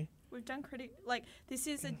 you know, We've done this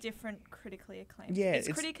is a different critically acclaimed. Yeah, it's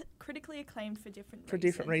it's- critically acclaimed for different for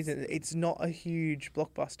different reasons. It's not a huge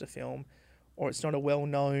blockbuster film, or it's not a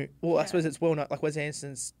well-known. Well, I Yeah. suppose it's well-known. Like Wes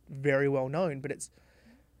Anderson's very well-known, but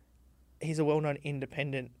he's a well-known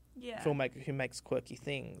independent Yeah. filmmaker who makes quirky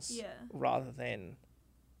things, Yeah. rather than,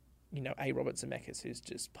 you know, a Robert Zemeckis who's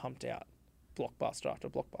just pumped out blockbuster after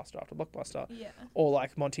blockbuster after blockbuster, Yeah. or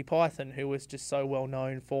like Monty Python, who was just so well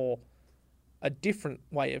known for a different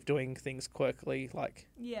way of doing things quirkily, like.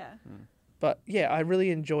 Yeah. But yeah, I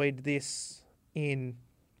really enjoyed this in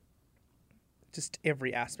just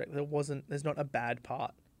every aspect. There's not a bad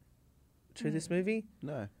part to this movie,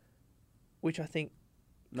 No. which I think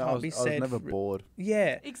No, can't I was, be I was said never for- bored.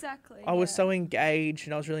 yeah, Exactly. I was yeah. so engaged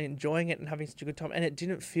and I was really enjoying it and having such a good time, and it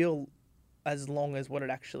didn't feel as long as what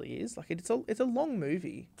it actually is. Like it's a long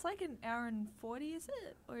movie, It's like an hour and 40, is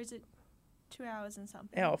it? Or is it 2 hours and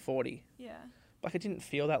something? hour 40. Yeah. Like it didn't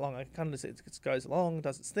feel that long. Like, it kind of just it goes along,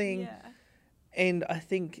 does its thing, Yeah. and I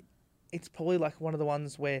think it's probably like one of the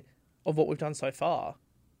ones where of what we've done so far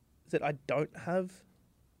that I don't have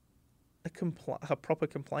a proper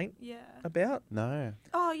complaint Yeah. about. No.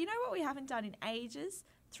 Oh, you know what we haven't done in ages?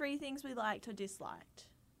 3 things we liked or disliked.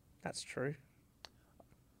 That's true.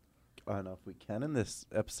 I don't know if we can in this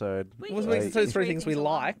episode. We Well, can we do can say three things we we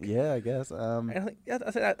like. Yeah, I guess. And I think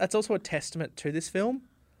that's also a testament to this film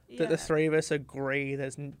that the three of us agree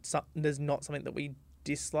there's not something that we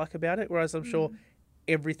dislike about it. Whereas I'm sure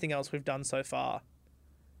everything else we've done so far,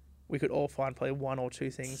 we could all find probably 1 or 2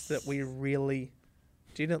 things that we really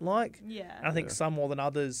didn't like. Yeah. And I think some more than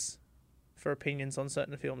others for opinions on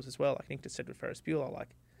certain films as well. Like Nick just said with Ferris Bueller, like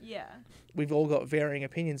Yeah. we've all got varying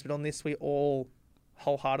opinions, but on this we all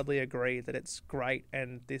wholeheartedly agree that it's great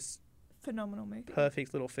and this Phenomenal movie.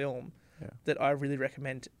 perfect little film that I really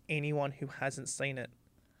recommend anyone who hasn't seen it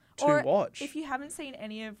to Or watch. If you haven't seen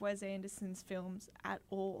any of Wes Anderson's films at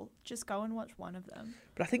all, just go and watch one of them.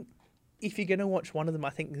 But I think if you're going to watch one of them, I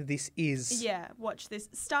think this is Yeah, watch this.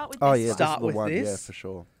 Start with Oh this yeah, one. this is Start the with one. Yeah, this. for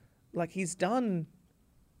sure. like he's done.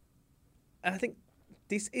 And I think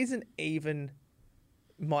this isn't even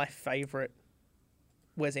my favorite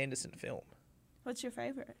Wes Anderson film. What's your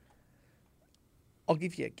favourite? I'll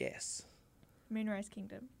give you a guess. Moonrise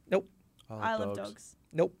Kingdom. Nope. I Love Dogs.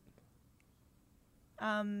 Nope.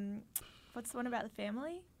 What's the one about the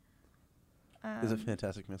family? Is it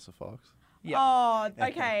Fantastic Mr. Fox? Yeah. Oh,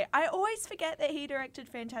 okay. I always forget that he directed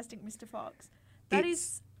Fantastic Mr. Fox. That It's-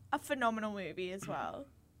 is a phenomenal movie as well.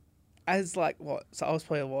 As like what? So I was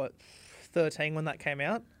probably 13 when that came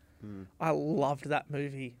out. I loved that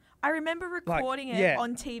movie. I remember recording it yeah.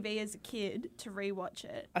 on TV as a kid to rewatch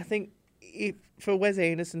it. I think if for Wes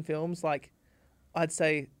Anderson films, like I'd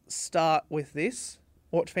say start with this,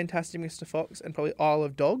 watch Fantastic Mr. Fox and probably Isle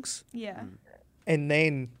of Dogs. Yeah. and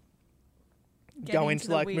then Get go into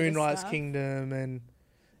the like weirder Moonrise stuff. Kingdom and,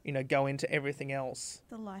 you know, go into everything else.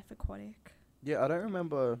 The Life Aquatic. Yeah, I don't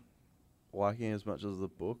remember liking it as much as the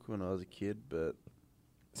book when I was a kid, but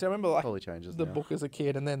So I remember like probably changes the now. book as a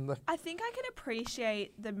kid, and then the I think I can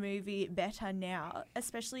appreciate the movie better now,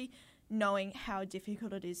 especially knowing how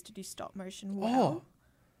difficult it is to do stop motion well. oh,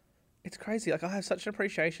 it's crazy. Like I have such an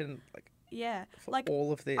appreciation like Yeah. for Like,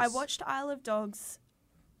 all of this. I watched Isle of Dogs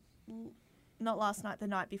not last night, the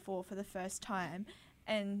night before for the first time,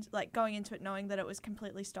 and like going into it knowing that it was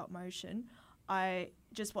completely stop motion, I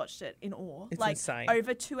just watched it in awe. It's like insane.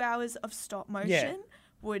 over 2 hours of stop motion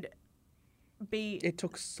would be It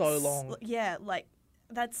took so long, yeah, like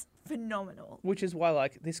that's phenomenal. which is why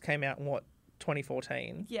like this came out in what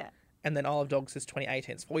 2014, Yeah. and then Isle of Dogs is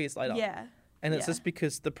 2018. It's 4 years later. Yeah. And it's yeah. just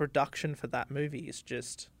because the production for that movie is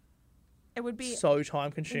just It would be so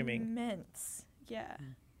time consuming. immense. Yeah.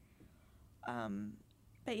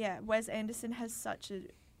 But yeah, Wes Anderson has such a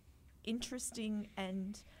interesting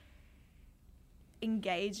and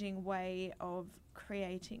engaging way of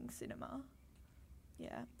creating cinema.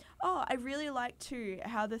 Yeah. Oh, I really like too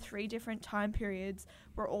how the 3 different time periods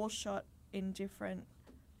were all shot in different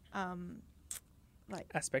like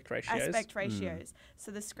Aspect ratios. aspect ratios.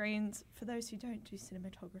 So the screens, for those who don't do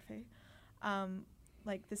cinematography,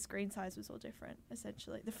 like the screen size was all different,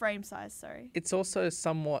 essentially. The frame size, sorry. It's also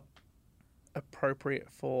somewhat appropriate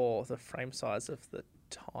for the frame size of the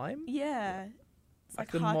time. Yeah. It's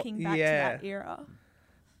Like like the harking back yeah. to that era.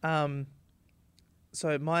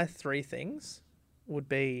 So my 3 things would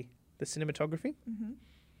be the cinematography, Mm-hmm.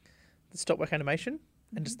 the stop work animation,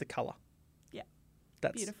 and just the color. Yeah.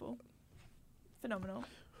 That's Beautiful. Phenomenal.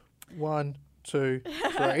 1, 2,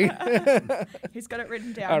 3. Who's got it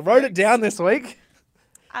written down? I wrote it folks? down this week.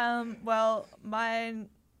 Well,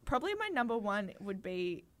 probably my number 1 would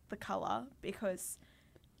be the color because,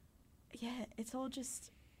 yeah, it's all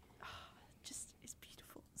just it's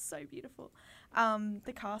beautiful, so beautiful.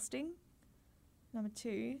 The casting, number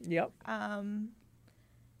 2, Yep.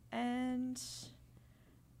 and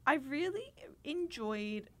I really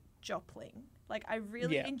enjoyed Jopling. Like I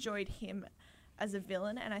really Yeah. enjoyed him as a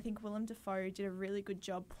villain, and I think Willem Dafoe did a really good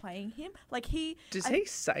job playing him. Like Does I- he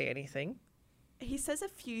say anything? he says a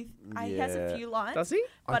few, he has a Yeah. few lines. Does he?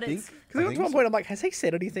 But I it's think, Because I got to one point, I'm like, has he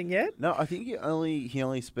said anything yet? no, I think he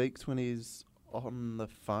only speaks when he's on the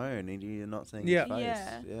phone and you're not seeing Yeah. his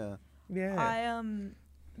face. Yeah. Yeah. Yeah.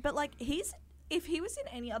 But like if he was in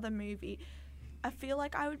any other movie, I feel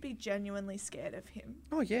like I would be genuinely scared of him.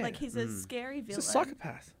 Oh, yeah. Like he's a scary villain. He's a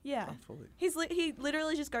psychopath. Yeah. Oh, fully. He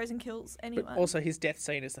literally just goes and kills anyone. But also, his death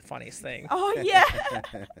scene is the funniest thing. Oh yeah.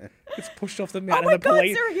 Gets pushed off the Oh mountain, my and the god,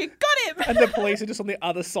 police Sarah, you got him. and the police are just on the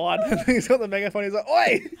other side. And he's got the megaphone. He's like,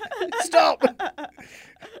 "Oi, stop!"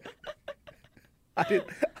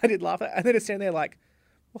 I did laugh at, and then it's standing there like,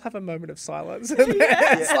 "We'll have a moment of silence." And then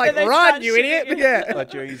it's And like, then they "Run, start you idiot!" shooting Yeah. Like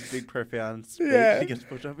during his big profound speech, Yeah. he gets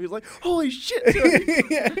pushed up. He's like, "Holy shit!"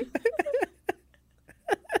 Yeah.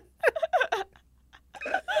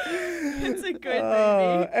 It's a good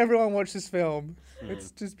Oh, movie. everyone watch this film.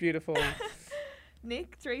 It's just beautiful.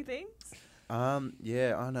 Nick, 3 things.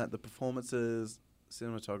 Yeah, I know the performances,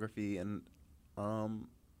 cinematography, and yeah,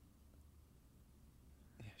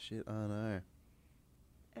 shit, I don't know.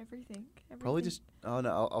 Everything. Probably just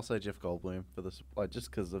I'll say Jeff Goldblum for this, like just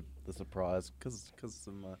because of the surprise, because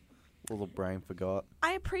of my little brain forgot.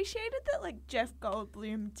 I appreciated that like Jeff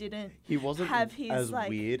Goldblum didn't He wasn't have his as like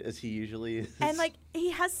weird as he usually is. and like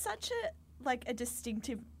he has such a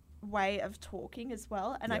distinctive way of talking as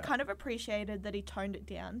well, and I Yeah. kind of appreciated that he toned it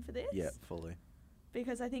down for this. yeah, fully.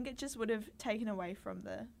 Because I think it just would have taken away from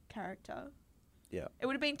the character. Yeah, It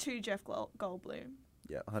would have been too Jeff Goldblum.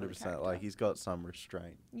 yeah, the 100%. character. Like he's got some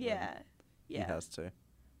restraint. Yeah. he Yeah. has to.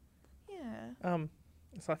 Yeah.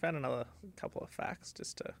 So I found another couple of facts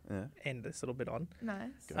just to Yeah. end this little bit on.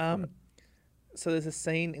 Nice. Go for it. So there's a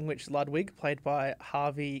scene in which Ludwig, played by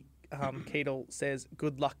Harvey Keitel, says,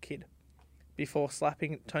 "Good luck, kid," before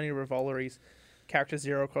slapping Tony Revolori's character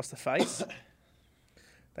Zero across the face.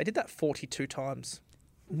 They did that 42 times.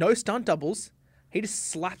 No stunt doubles. He just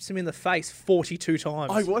slaps him in the face 42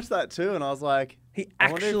 times. I watched that too, and I was like, He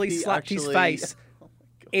I wonder if actually he slapped his actually- face Oh my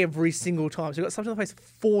God. every single time. So he got slapped in the face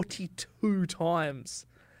 42 times.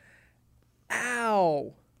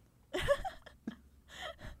 Ow.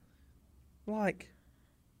 Like,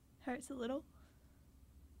 Hurts a little.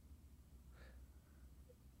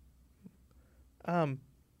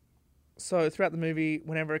 so throughout the movie,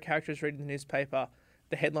 whenever a character is reading the newspaper,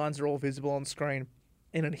 the headlines are all visible on screen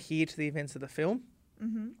and adhere to the events of the film.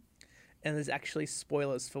 Mm-hmm. And there's actually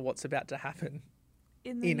spoilers for what's about to happen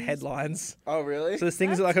in the in news. headlines. Oh, really? So there's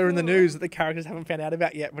things that That's like are in the cool. news that the characters haven't found out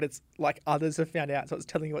about yet, but it's like others have found out, so it's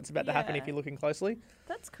telling you what's about to happen if Yeah. you're looking closely.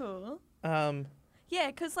 That's cool. Um, Yeah,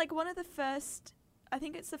 because like one of the first, I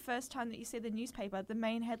think it's the first time that you see the newspaper, the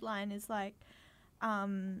main headline is like,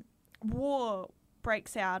 war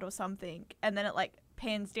breaks out or something, and then it like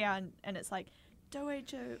pans down and it's like,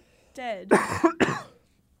 Dojo dead.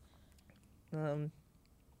 um,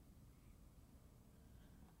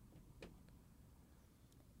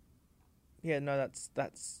 yeah, no, that's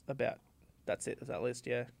it. Is that list?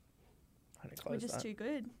 Yeah, I need to We're close just that. too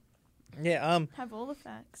good. Yeah, Have all the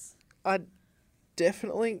facts. I'd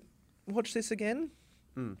definitely watch this again.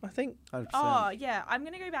 Mm. I think 100%. Oh yeah, I'm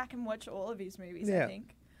gonna go back and watch all of his movies. Yeah. I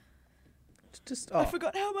think. it's just I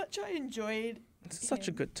forgot how much I enjoyed. it's such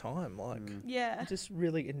a him. good time. Like, Yeah. I just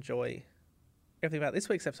really enjoy everything about it. This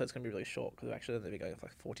week's episode's going to be really short because we're actually only going for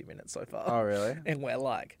like 40 minutes so far. Oh, really? And we're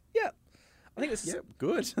like, yeah. I think it's, Yeah,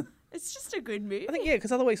 good. It's just a good movie. I think, yeah,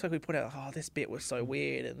 because other weeks like we put out, oh, this bit was so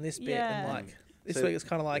weird and this bit. And Yeah. like, this So- week it's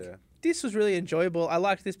kind of like, yeah. this was really enjoyable. I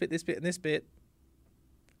liked this bit, and this bit.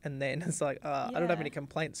 And then it's like, I don't have Yeah. any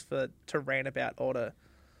complaints to rant about or to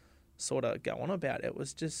sort of go on about. It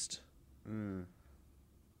was just, Mm.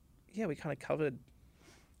 yeah, we kind of covered,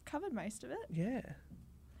 Covered most of it. yeah.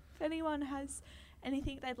 If anyone has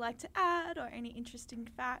anything they'd like to add or any interesting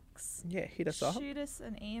facts, Yeah, hit us up. shoot us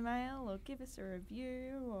an email or give us a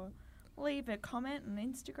review or leave a comment on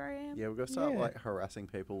Instagram. Yeah, we've got to start Yeah. like harassing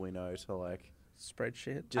people we know to like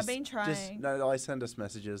Spreadsheet. just. been Just, trying. no, they send us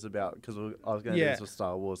messages about because I was going to Yeah. do this with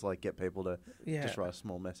Star Wars, like get people to Yeah. just write a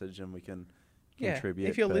small message and we can Yeah. contribute.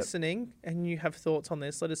 If you're but- listening and you have thoughts on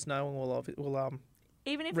this, let us know and we'll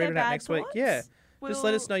Even if read they're it out bad next week. thoughts, Yeah. Just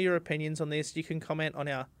let us we'll- know your opinions on this. You can comment on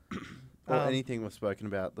our or um, anything we've spoken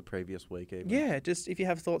about the previous week, even. yeah, just if you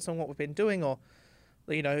have thoughts on what we've been doing or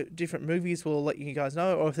different movies, we'll let you guys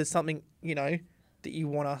know. Or if there's something that you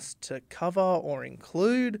want us to cover or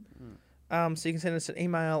include, so you can send us an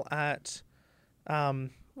email at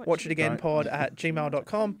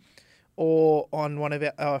watchitagainpod@gmail.com or on one of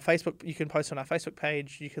our Facebook. You can post on our Facebook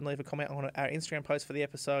page. You can leave a comment on our Instagram post for the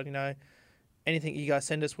episode. Anything you guys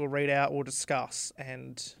send us, we'll read out, we'll discuss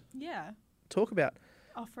and Yeah. talk about.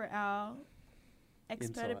 Offer our expert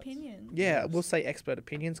Insights. opinions. Yeah, Yes. we'll say expert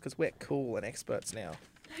opinions because we're cool and experts now.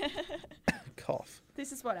 Cough.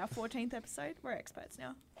 This is what, our 14th episode? We're experts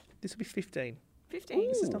now. This will be 15. 15.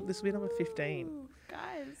 This will be number 15. Ooh,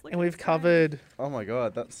 guys, look And at we've us go. covered Oh my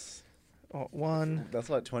god, that's one.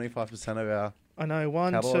 like 25% of our. I know,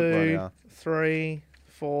 1, Catalogue by 2, now. 3,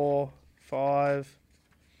 4, 5,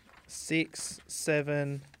 6,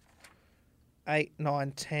 7, 8,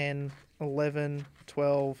 9, 10, 11,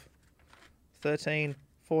 12, 13,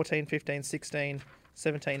 14, 15, 16,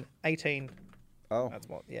 17, 18. Oh, That's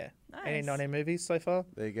what, yeah. Nice. 18, 19 movies so far.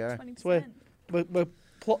 there you go. 20%. So we're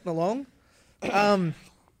plotting along. I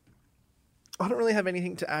don't really have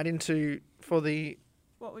anything to add into for the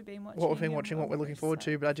what we've been watching. what we've been and watching, what we're looking we're forward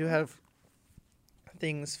so to, but I do have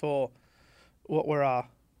things for what we're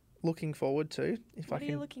looking forward to. If What I are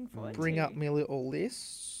you can looking forward bring to? up my little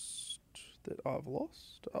list that I've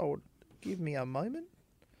lost, give me a moment.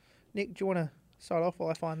 Nick, do you want to start off while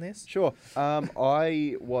I find this? Sure.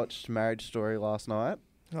 I watched Marriage Story last night.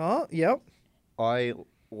 Oh, yep. I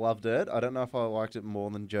loved it. I don't know if I liked it more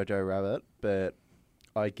than Jojo Rabbit, but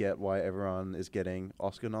I get why everyone is getting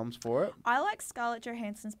Oscar noms for it. I like Scarlett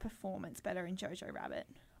Johansson's performance better in Jojo Rabbit.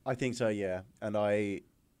 I think so, yeah. And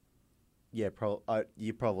you're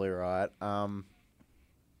probably right.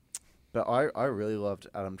 But I really loved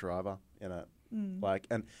Adam Driver in it. Mm. Like,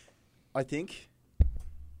 and I think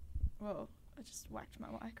Whoa, I just whacked my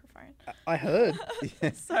microphone. I heard.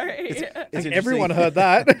 Sorry. It's interesting. Everyone heard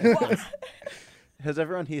that. What? Has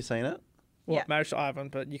everyone here seen it? Well, Yeah. Marriage to Ivan,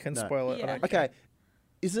 but you can No. spoil it. Yeah. I don't care. Okay.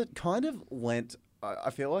 Is it kind of lent?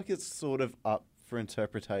 I feel like it's sort of up for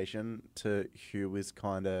interpretation to who is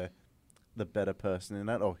kind of the better person in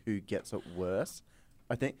it or who gets it worse.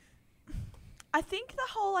 I think. I think the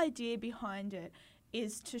whole idea behind it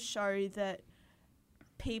is to show that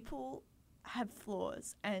people have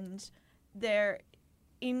flaws and they're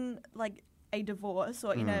in like a divorce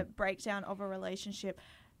or in a breakdown of a relationship.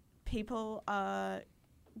 People are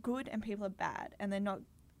good and people are bad, and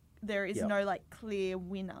there is Yep. no like clear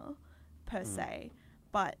winner per se,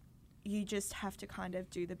 but you just have to kind of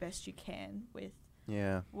do the best you can with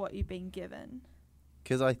Yeah. what you've been given.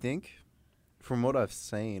 Because I think, from what I've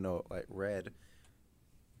seen or like read,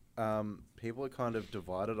 people are kind of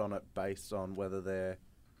divided on it based on whether they're.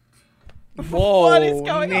 Whoa, What is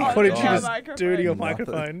going Nick, on what did with you my just do to your Nothing.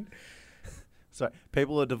 microphone? Sorry,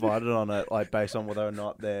 people are divided on it like based on whether or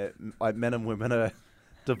not they're like men and women are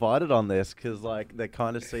divided on this because like they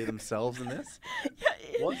kind of see themselves in this.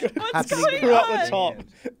 What's What's happening going Screw up the on? top.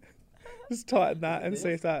 Just tighten that and Is see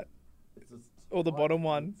it if that. It's just Or the bottom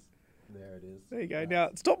one. There it is. There you go. Now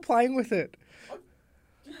stop playing with it.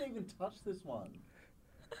 Didn't even touch this one.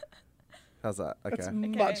 How's that? Okay. That's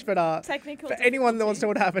much better. Technical For anyone that wants to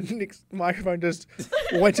know difficulty. what happened, Nick's microphone just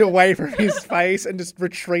went away from his face and just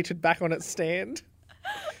retreated back on its stand.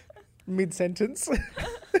 Mid sentence.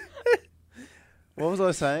 What was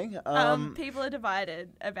I saying? People are divided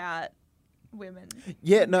about women.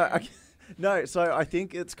 Yeah, no. So I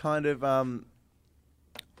think it's kind of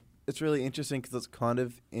it's really interesting because it's kind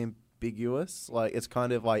of ambiguous. Like it's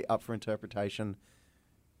kind of like up for interpretation.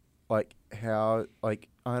 Like how, like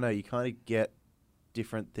I don't know, you kind of get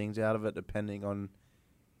different things out of it depending on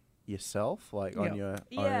yourself, like on your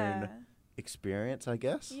Yeah. own experience, I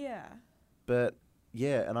guess. Yeah. But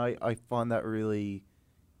yeah, and I find that really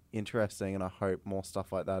interesting, and I hope more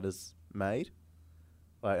stuff like that is made.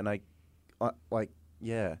 Like, and I like,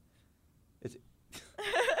 yeah, it's.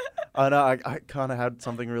 I know I kind of had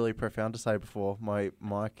something really profound to say before my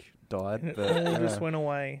mic died, It but all just yeah. went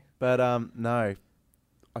away. But no,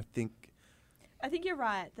 I think I think you're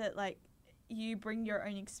right that like you bring your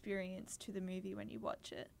own experience to the movie when you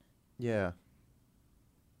watch it. yeah.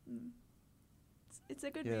 It's a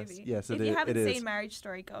good Yes, movie. yes, if it you is- haven't it seen is. Marriage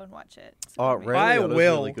Story, go and watch it. It's a Oh, good movie. Ray I Liotta's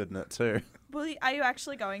will. really good in it too. Are you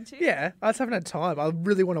actually going to? Yeah, I just haven't had time. I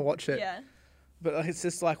really want to watch it. Yeah. But it's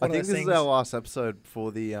just like I one think of this those is things. our last episode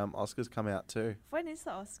before the Oscars come out too. When is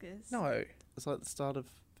the Oscars? No. It's like the start of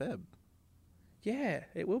Feb. Yeah,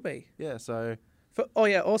 it will be. Yeah, so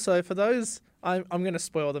Also, for those, I'm going to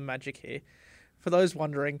spoil the magic here. For those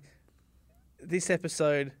wondering, this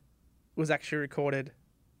episode was actually recorded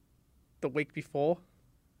the week before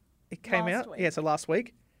it came Last out. week. Yeah, so last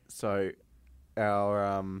week.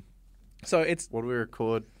 our So it's what did we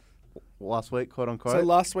record last week, quote unquote? so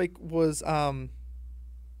last week was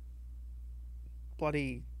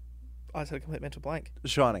bloody. I just had a complete mental blank. The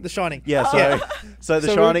Shining. The Shining. Yeah, so Yeah. so the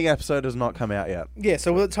So Shining episode has not come out yet. Yeah,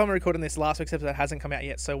 so by the time we're recording this, last week's episode hasn't come out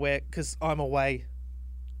yet. So because I'm away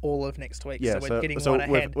all of next week, Yeah, so we're getting so one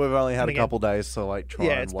ahead. we've only had a And again- couple days to like try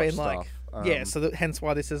Yeah, and it's watch been like stuff. hence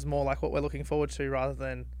why this is more like what we're looking forward to rather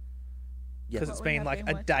than because What it's we been have like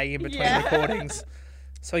been a day in watching. between Yeah. recordings.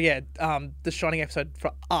 So yeah, the Shining episode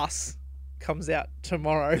for us comes out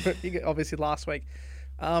tomorrow, but obviously last week.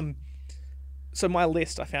 So my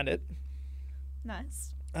list, I found it.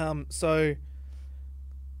 Nice. So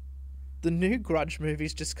the new Grudge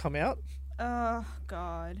movie's just come out, Oh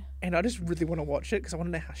God. and I just really want to watch it because I want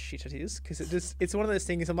to know how shit it is. Because it's one of those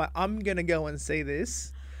things. I'm like, I'm gonna go and see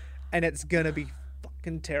this, and it's gonna be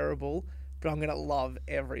fucking terrible, but I'm gonna love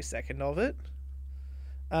every second of it.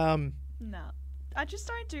 No. I just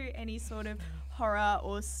don't do any sort of horror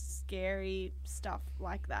or scary stuff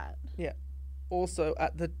like that. Also,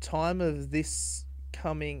 at the time of this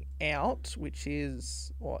coming out, which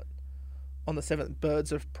is what on the 7th,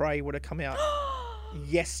 Birds of Prey would have come out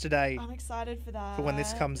yesterday I'm excited for that. for when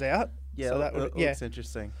this comes out. yeah, so that would that yeah. looks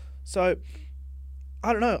interesting. So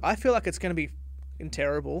I don't know. I feel like it's going to be fucking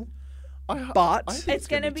terrible. I But think It's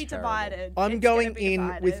going to gonna be terrible. divided. I'm It's gonna going be in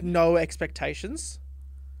with divided. no expectations,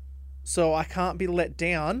 so I can't be let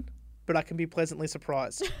down, but I can be pleasantly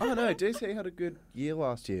surprised. Oh no, DC had a good year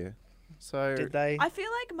last year. So Did they? I feel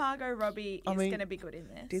like Margot Robbie I is mean, going to be good in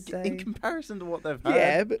this. Did they? in comparison to what they've had,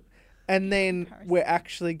 Yeah, but and then Comparison. we're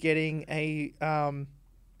actually getting a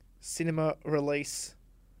cinema release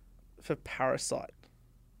for Parasite.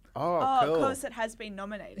 oh, Oh, cool. of course it has been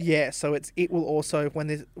nominated. Yeah, so it will also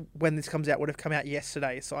when this comes out would have come out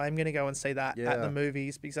yesterday. So I'm going to go and see that at Yeah. the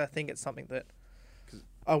movies because I think it's something that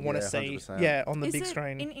I want to yeah, see. 100%. Yeah, on the Is big it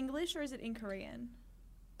screen. in English or is it in Korean?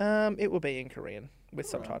 It will be in Korean with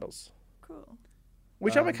Cool. subtitles, Cool.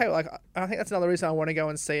 which I'm okay with. Like, I think that's another reason I want to go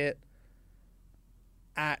and see it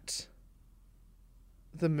at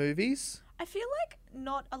the movies. I feel like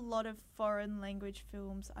not a lot of foreign language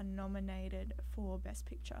films are nominated for Best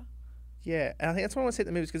Picture. Yeah, and I think that's why I want to see it at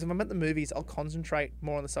the movies because if I'm at the movies, I'll concentrate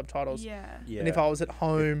more on the subtitles. Yeah. Yeah, And if I was at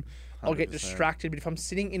home, I'll get 100%. distracted. But if I'm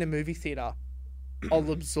sitting in a movie theater,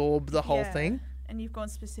 I'll absorb the whole Yeah. thing. And you've gone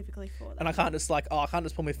specifically for that. And I can't just I can't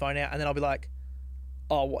just pull my phone out and then I'll be like,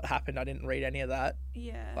 oh, what happened? I didn't read any of that.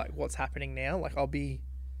 Yeah. Like, what's happening now? Like, I'll be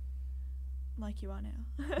Like you are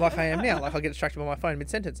now. like I am now. Like, I'll get distracted by my phone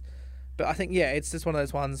mid-sentence. But I think, yeah, it's just one of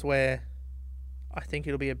those ones where I think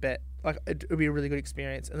it'll be it'll be a really good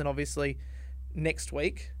experience. And then obviously next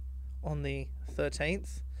week on the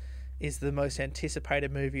 13th is the most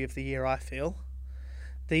anticipated movie of the year, I feel.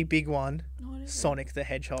 the big one, What is it? Sonic the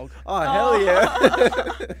Hedgehog. Oh, hell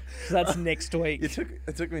yeah. So that's next week.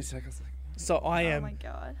 it took me a second. I was like, So I Oh am. my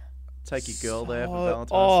god. take your girl there for So-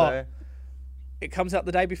 Valentine's Day. It comes out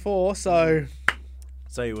the day before, so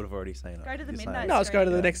So you would have already seen it. Go to the you're saying. midnight no, let's go to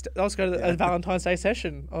the Yeah. next. Let's go to the Yeah. Valentine's Day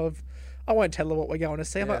session of. I won't tell her what we're going to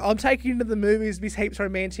see. I'm, Yeah. like, I'm taking you to the movies. This heaps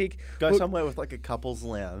romantic. Go Look- somewhere with like a couple's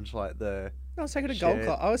lounge, like the. I was taking it to gold Shared.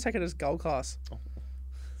 class. I was taking it as gold class.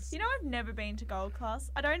 You know, I've never been to Gold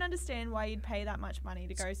Class. I don't understand why you'd pay that much money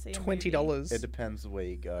to go see a movie. $20. It depends where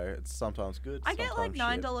you go. It's sometimes good. I get like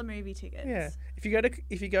sometimes shit. $9 movie tickets. Yeah. If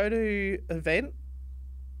you go to event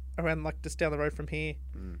around like just down the road from here,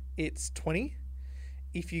 it's 20.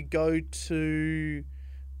 If you go to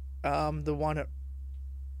the one at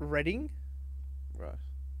Reading, Right.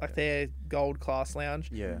 like their gold class lounge,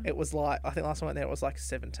 Yeah. it was like I think last time I went there it was like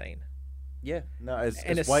 17. Yeah. No, it's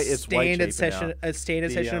And it's a way cheaper standard session, now. a standard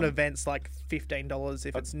The, session um, event's like $15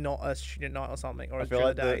 if it's not a student night or something, or I a feel during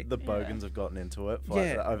like the day. the bogans have gotten into it for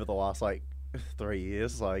like, Yeah. over the last like 3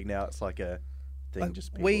 years. Like now it's like a thing Like,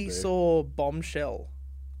 just people we do. saw Bombshell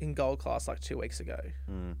in gold class like 2 weeks ago.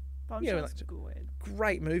 Mm. Bombshell's like- good.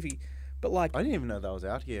 Great movie, but like I didn't even know that was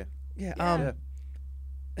out here. yeah, Yeah.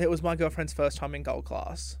 it was my girlfriend's first time in gold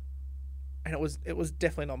class, and it was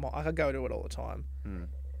definitely not my. I could go to it all the time, Mm.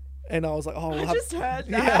 and I was like, oh, I we'll have, just heard that.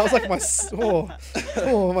 yeah, I was like my stomach.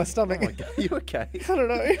 Oh my god, you okay? I don't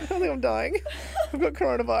know. I think I'm dying. I've got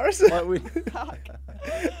coronavirus. Like we, Fuck.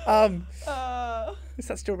 Is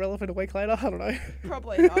that still relevant a week later? I don't know.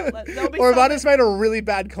 Probably not. There'll be Or have I something- just made a really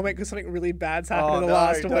bad comment because something really bad's happened Oh, in the no,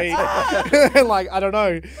 last don't week? And like, I don't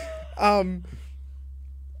know.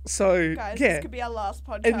 So Guys, yeah, this could be our last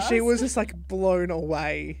podcast. and she was just like blown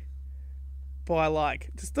away by like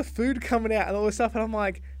just the food coming out and all this stuff, and I'm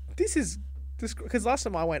like, this is this because last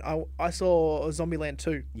time I went, I saw Zombieland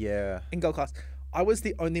 2 yeah. in gold class. I was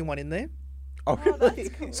the only one in there, Oh, Oh, that's really?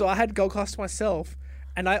 cool. so I had gold class to myself,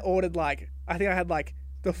 and I ordered like I think I had like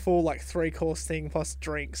the full like 3-course thing plus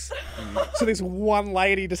drinks. So this one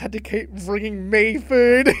lady just had to keep bringing me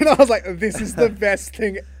food, and I was like, this is the best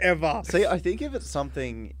thing ever. See, I think if it's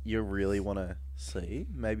something you really want to see,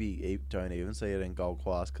 maybe don't even see it in gold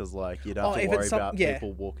class because like you don't Oh, have if to it's worry some- about yeah.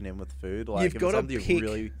 people walking in with food. Like You've if gotta it's something pick you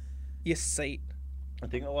really. Your seat, I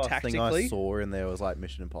think the last thing tactically. I saw in there was like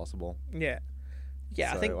Mission Impossible. yeah,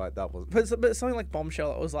 yeah. So, I think like that was. But something like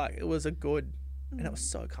Bombshell, it was a good, and it was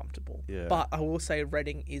so comfortable. Yeah. But I will say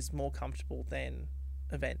Reading is more comfortable than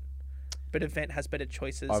Event. But Event has better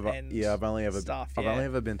choices I've and only ever stuff. I've yeah. only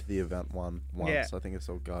ever been to the event one once. Yeah. I think it's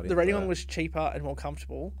all Guardian. The Reading one was cheaper and more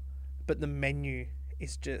comfortable, but the menu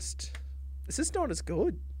is just it's just not as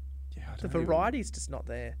good. Yeah, I The don't even- variety's just not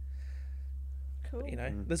there. Cool. You know,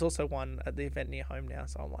 Mm. there's also one at the event near home now,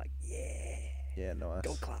 so I'm like, yeah, Yeah, nice.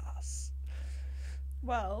 gold class.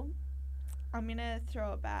 Well, I'm gonna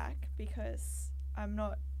throw it back because I'm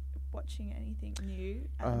not watching anything new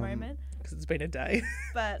at the moment. Because it's been a day.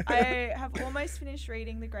 But I have almost finished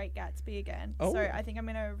reading The Great Gatsby again. Oh. So I think I'm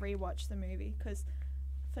gonna rewatch the movie because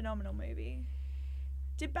phenomenal movie.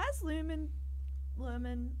 Did Baz Luhrmann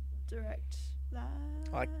direct that?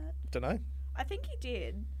 I don't know. I think he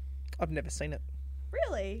did. I've never seen it.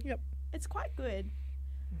 Really? Yep. It's quite good.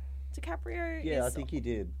 DiCaprio Yeah, I is think he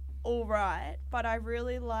did. all right, but I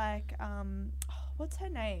really like what's her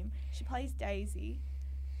name? She plays Daisy.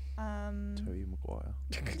 Tobey Maguire,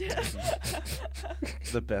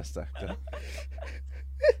 the best actor.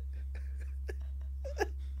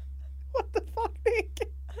 What the fuck, Nick?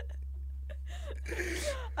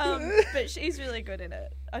 But she's really good in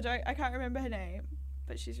it. I can't remember her name,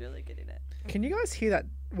 but she's really good in it. Can you guys hear that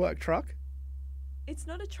work truck? It's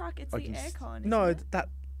not a truck, it's I the can s- aircon. No, isn't it? that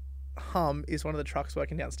hum is one of the trucks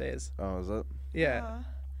working downstairs. Oh, is it? Yeah,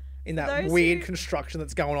 in that those weird who- construction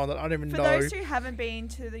that's going on that I don't even For know. those who haven't been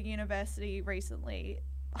to the university recently,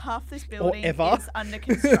 half this building ever. is under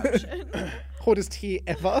construction. Or just here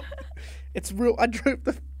ever. It's real. I drove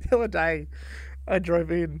the other day. I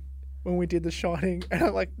drove in when we did The Shining, and I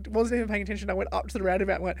like wasn't even paying attention. I went up to the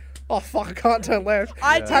roundabout and went, "Oh fuck, I can't turn left."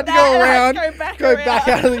 I Yeah. did Had to that go and I around, had to go back go around. back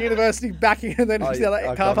out of the university, back in, and then I- to the other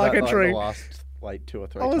I've car done park that, like, entry. the last like 2 or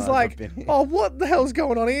 3 I was times like, I've been here. "Oh, what the hell's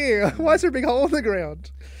going on here? Why is there a big hole in the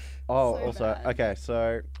ground?" Oh, So also, bad. okay,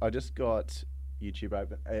 so I just got YouTube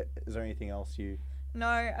open. Is there anything else you? No,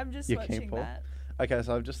 I'm just You keen watching for? that. Okay,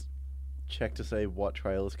 so I've just checked to see what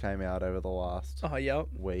trailers came out over the last Oh, yep,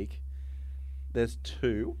 week. There's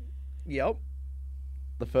 2. yep.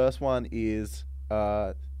 The first one is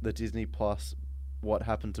the Disney Plus What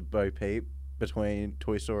Happened to Bo Peep between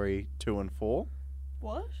Toy Story 2 and 4.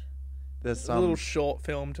 What? there's a little some. short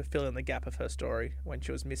film to fill in the gap of her story when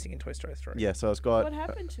she was missing in Toy Story 3. Yeah, so it's got. What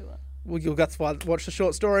happened to her? Well, you'll get to watch the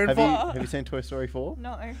short story and Have you seen Toy Story 4?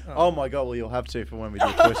 No. Oh my god! Well, you'll have to for when we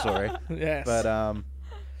do Toy Story. Yes. But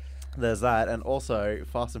there's that, and also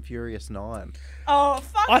Fast and Furious 9. Oh,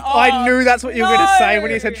 fuck off. I knew that's what you were going to say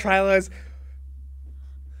when you said No. trailers.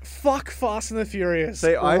 Fuck Fast and the Furious.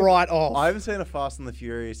 See, right off. I haven't seen a Fast and the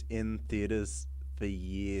Furious in theaters for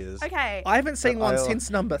years. Okay. I haven't seen But one I- since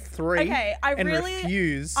number 3. Okay, I and really-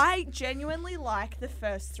 refuse. I genuinely like the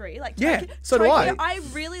first 3. Like Yeah, so do I. I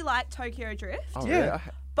really like Tokyo Drift. Oh, Yeah. really?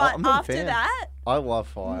 But I'm not a after fan. that, I love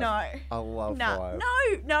 5. no. I love No,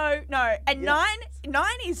 5. no. And Yeah.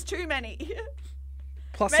 nine is too many.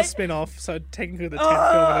 Plus May- a spin-off, so technically the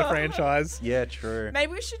 10th film in the Ugh. franchise. Yeah, true.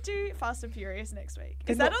 Maybe we should do Fast and Furious next week.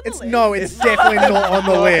 Is It's that not- on the it's, list? No, it's definitely not on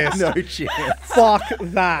the list. No chance. Fuck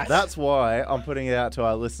that. That's why I'm putting it out to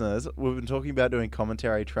our listeners. We've been talking about doing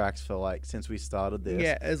commentary tracks for like since we started this.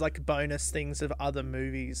 Yeah, as like bonus things of other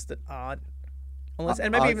movies that aren't. Unless,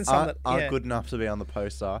 and maybe even some that aren't yeah. good enough to be on the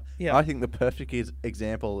poster. Yeah. I think the perfect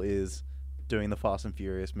example is doing the Fast and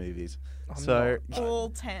Furious movies. I'm So All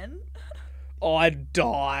 10. I'd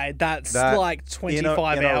die. That's that- like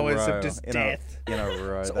 25 in a hours row, of just in death. in a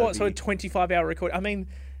row. So, that'd so a be- 25-hour record. I mean,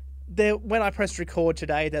 when I pressed record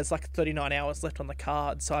today, there's like 39 hours left on the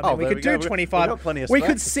card. So I mean, Oh, we there could we go. do We've 25. got plenty of We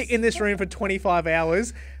could space. sit in this room for 25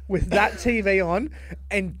 hours with that TV on,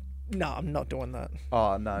 and no, I'm not doing that.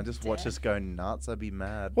 Oh no! Just watch Damn. us go nuts. I'd be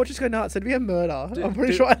mad. Watch us go nuts. It'd be a murder. Do- I'm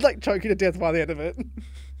pretty do- sure I'd like choke you to death by the end of it.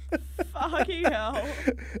 Fucking hell.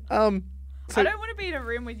 So I don't want to be in a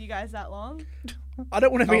room with you guys that long. I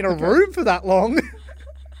don't want to be in a okay. room for that long.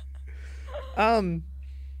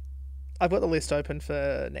 I've got the list open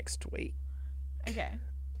for next week. Okay.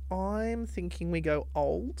 I'm thinking we go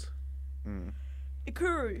old. Mm.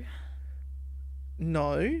 Ikuru.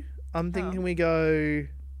 No, I'm thinking Oh. we go.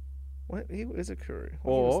 What is a Kuru?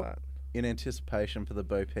 What year was Or- that? In anticipation for the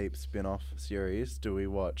Bo Peep spin-off series, do we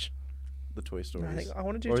watch the Toy No, Stories? I think I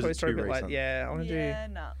want to Or do is Toy it Story a too bit like recent? yeah. I want to Yeah,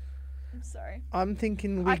 no. I'm sorry. do. I'm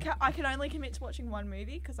thinking we. I can only commit to watching one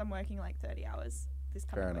movie because I'm working like 30 hours this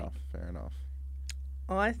coming Fair week. enough. Fair enough.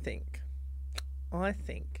 I think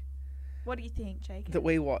What do you think, Jacob? that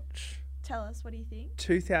we watch Tell us, what do you think?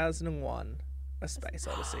 2001: A Space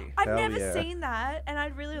Odyssey. I've Hell never yeah. seen that, and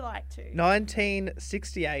I'd really like to.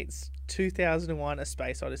 1968's 2001: A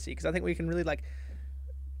Space Odyssey, because I think we can really like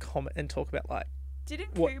comment and talk about like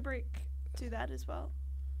Didn't What- Kubrick do that as well?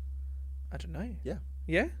 I don't know. Yeah.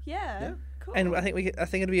 Yeah. Yeah. Yeah. Cool. And I think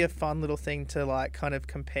it'd be a fun little thing to like kind of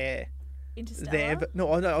compare Interstellar. no,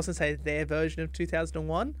 I was gonna say their version of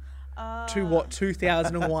 2001 to Ah. what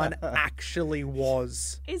 2001 actually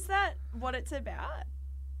was. Is that what it's about?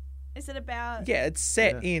 Is it about Yeah, it's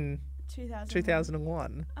set Yeah. in 2000?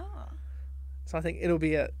 2001, Oh. so I think it'll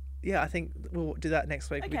be a I think we'll do that next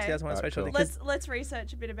week. It'll be Okay. 2001: A Alright, Space cool. Odyssey. 'Cause- Let's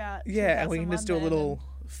research a bit about Yeah, and we can just do a 2001 little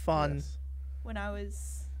fun. Yes. when I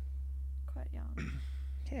was quite young.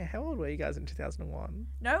 Yeah, how old were you guys in 2001?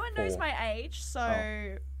 No one knows 4. my age, so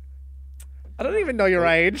I don't even know your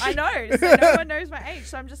age. I know. So no one knows my age,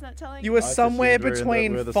 so I'm just not telling You you. were I just somewhere assumed we were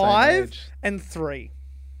between the same 5 age. and 3.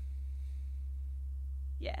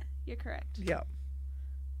 Yeah, you're correct. Yeah.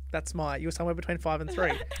 That's you were somewhere between 5 and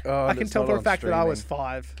 3. Oh, I and can it's tell not for a on fact that I was streaming.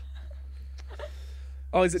 5.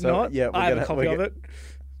 Oh, is it So, not? yeah, I have a copy we're of it.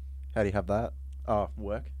 How do you have that? Oh,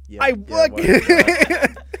 work. Yeah. I yeah,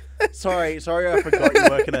 work. Sorry, I forgot you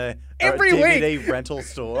work in a Every DVD rental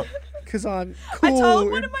store. Because I'm I cool.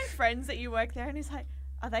 told one of my friends that you work there, and he's like,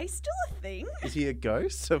 "Are they still a thing?" Is he a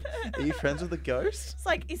ghost? Are you friends with a ghost? It's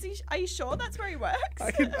like, is he? Are you sure that's where he works?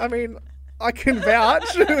 I can vouch.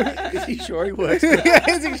 Is he sure he works?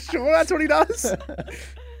 Is he sure that's what he does?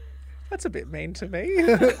 That's a bit mean to me.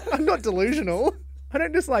 I'm not delusional. I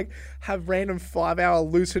don't just like have random 5-hour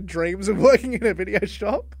lucid dreams of working in a video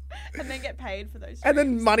shop and then get paid for those. and then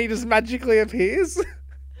dreams. money just magically appears.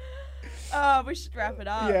 Oh, we should wrap it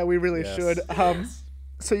up. Yeah, we really Yes. should.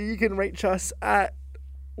 So you can reach us at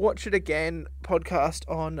Watch It Again podcast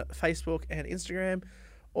on Facebook and Instagram,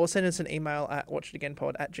 or send us an email at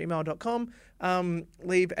watchitagainpod@gmail.com.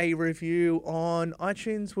 Leave a review on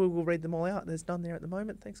iTunes. We will read them all out. There's none there at the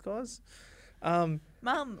moment. Thanks, guys.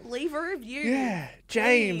 Mum, leave a review. Yeah,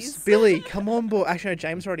 James, please. Billy, come on board. Actually, no,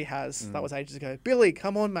 James already has. That was ages ago. Billy,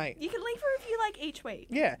 come on, mate. You can leave a review like each week.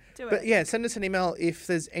 Yeah. Do But it. yeah, send us an email if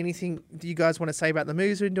there's anything that you guys want to say about the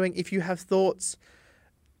movies we're doing. If you have thoughts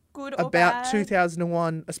Good or about bad.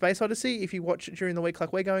 2001: A Space Odyssey, if you watch it during the week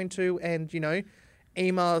like we're going to, and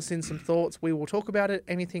email us in some thoughts, we will talk about it.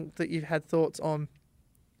 Anything that you've had thoughts on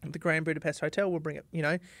the Grand Budapest Hotel, we'll bring it.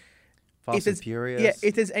 Fast and there's Furious. yeah,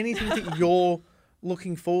 if there's anything that you're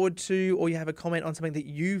looking forward to, or you have a comment on something that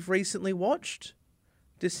you've recently watched,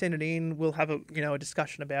 just send it in. We'll have a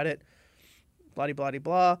discussion about it. Bloody bloody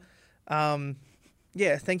blah.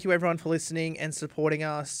 Yeah, thank you everyone for listening and supporting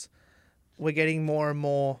us. We're getting more and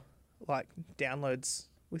more like downloads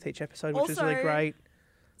with each episode, which is really Also, great.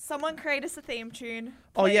 Someone create us a theme tune.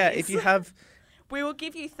 Oh yeah, please. if you have We will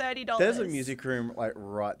give you $30. There's a music room like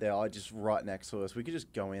right there, just right next to us. We could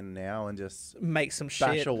just go in now and just make some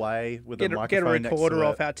bash shit, away with a get a microphone next recorder to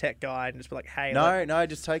off it. our tech guy and just be like, hey, No,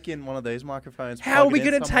 just take in one of these microphones. how are plug we it in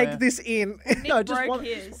going to somewhere. take this in? Nick No, just broke one-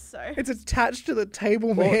 his, so. It's attached to the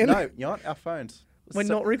table, Well, man. no, you know what? Our phones. We're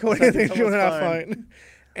So- not recording take anything on someone's our phone.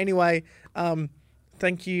 Anyway,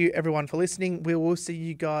 thank you everyone for listening. We will see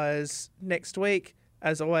you guys next week.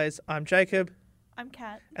 As always, I'm Jacob, I'm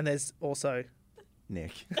Kat. and there's also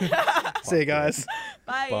Nick. see you guys.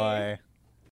 Bye. Bye.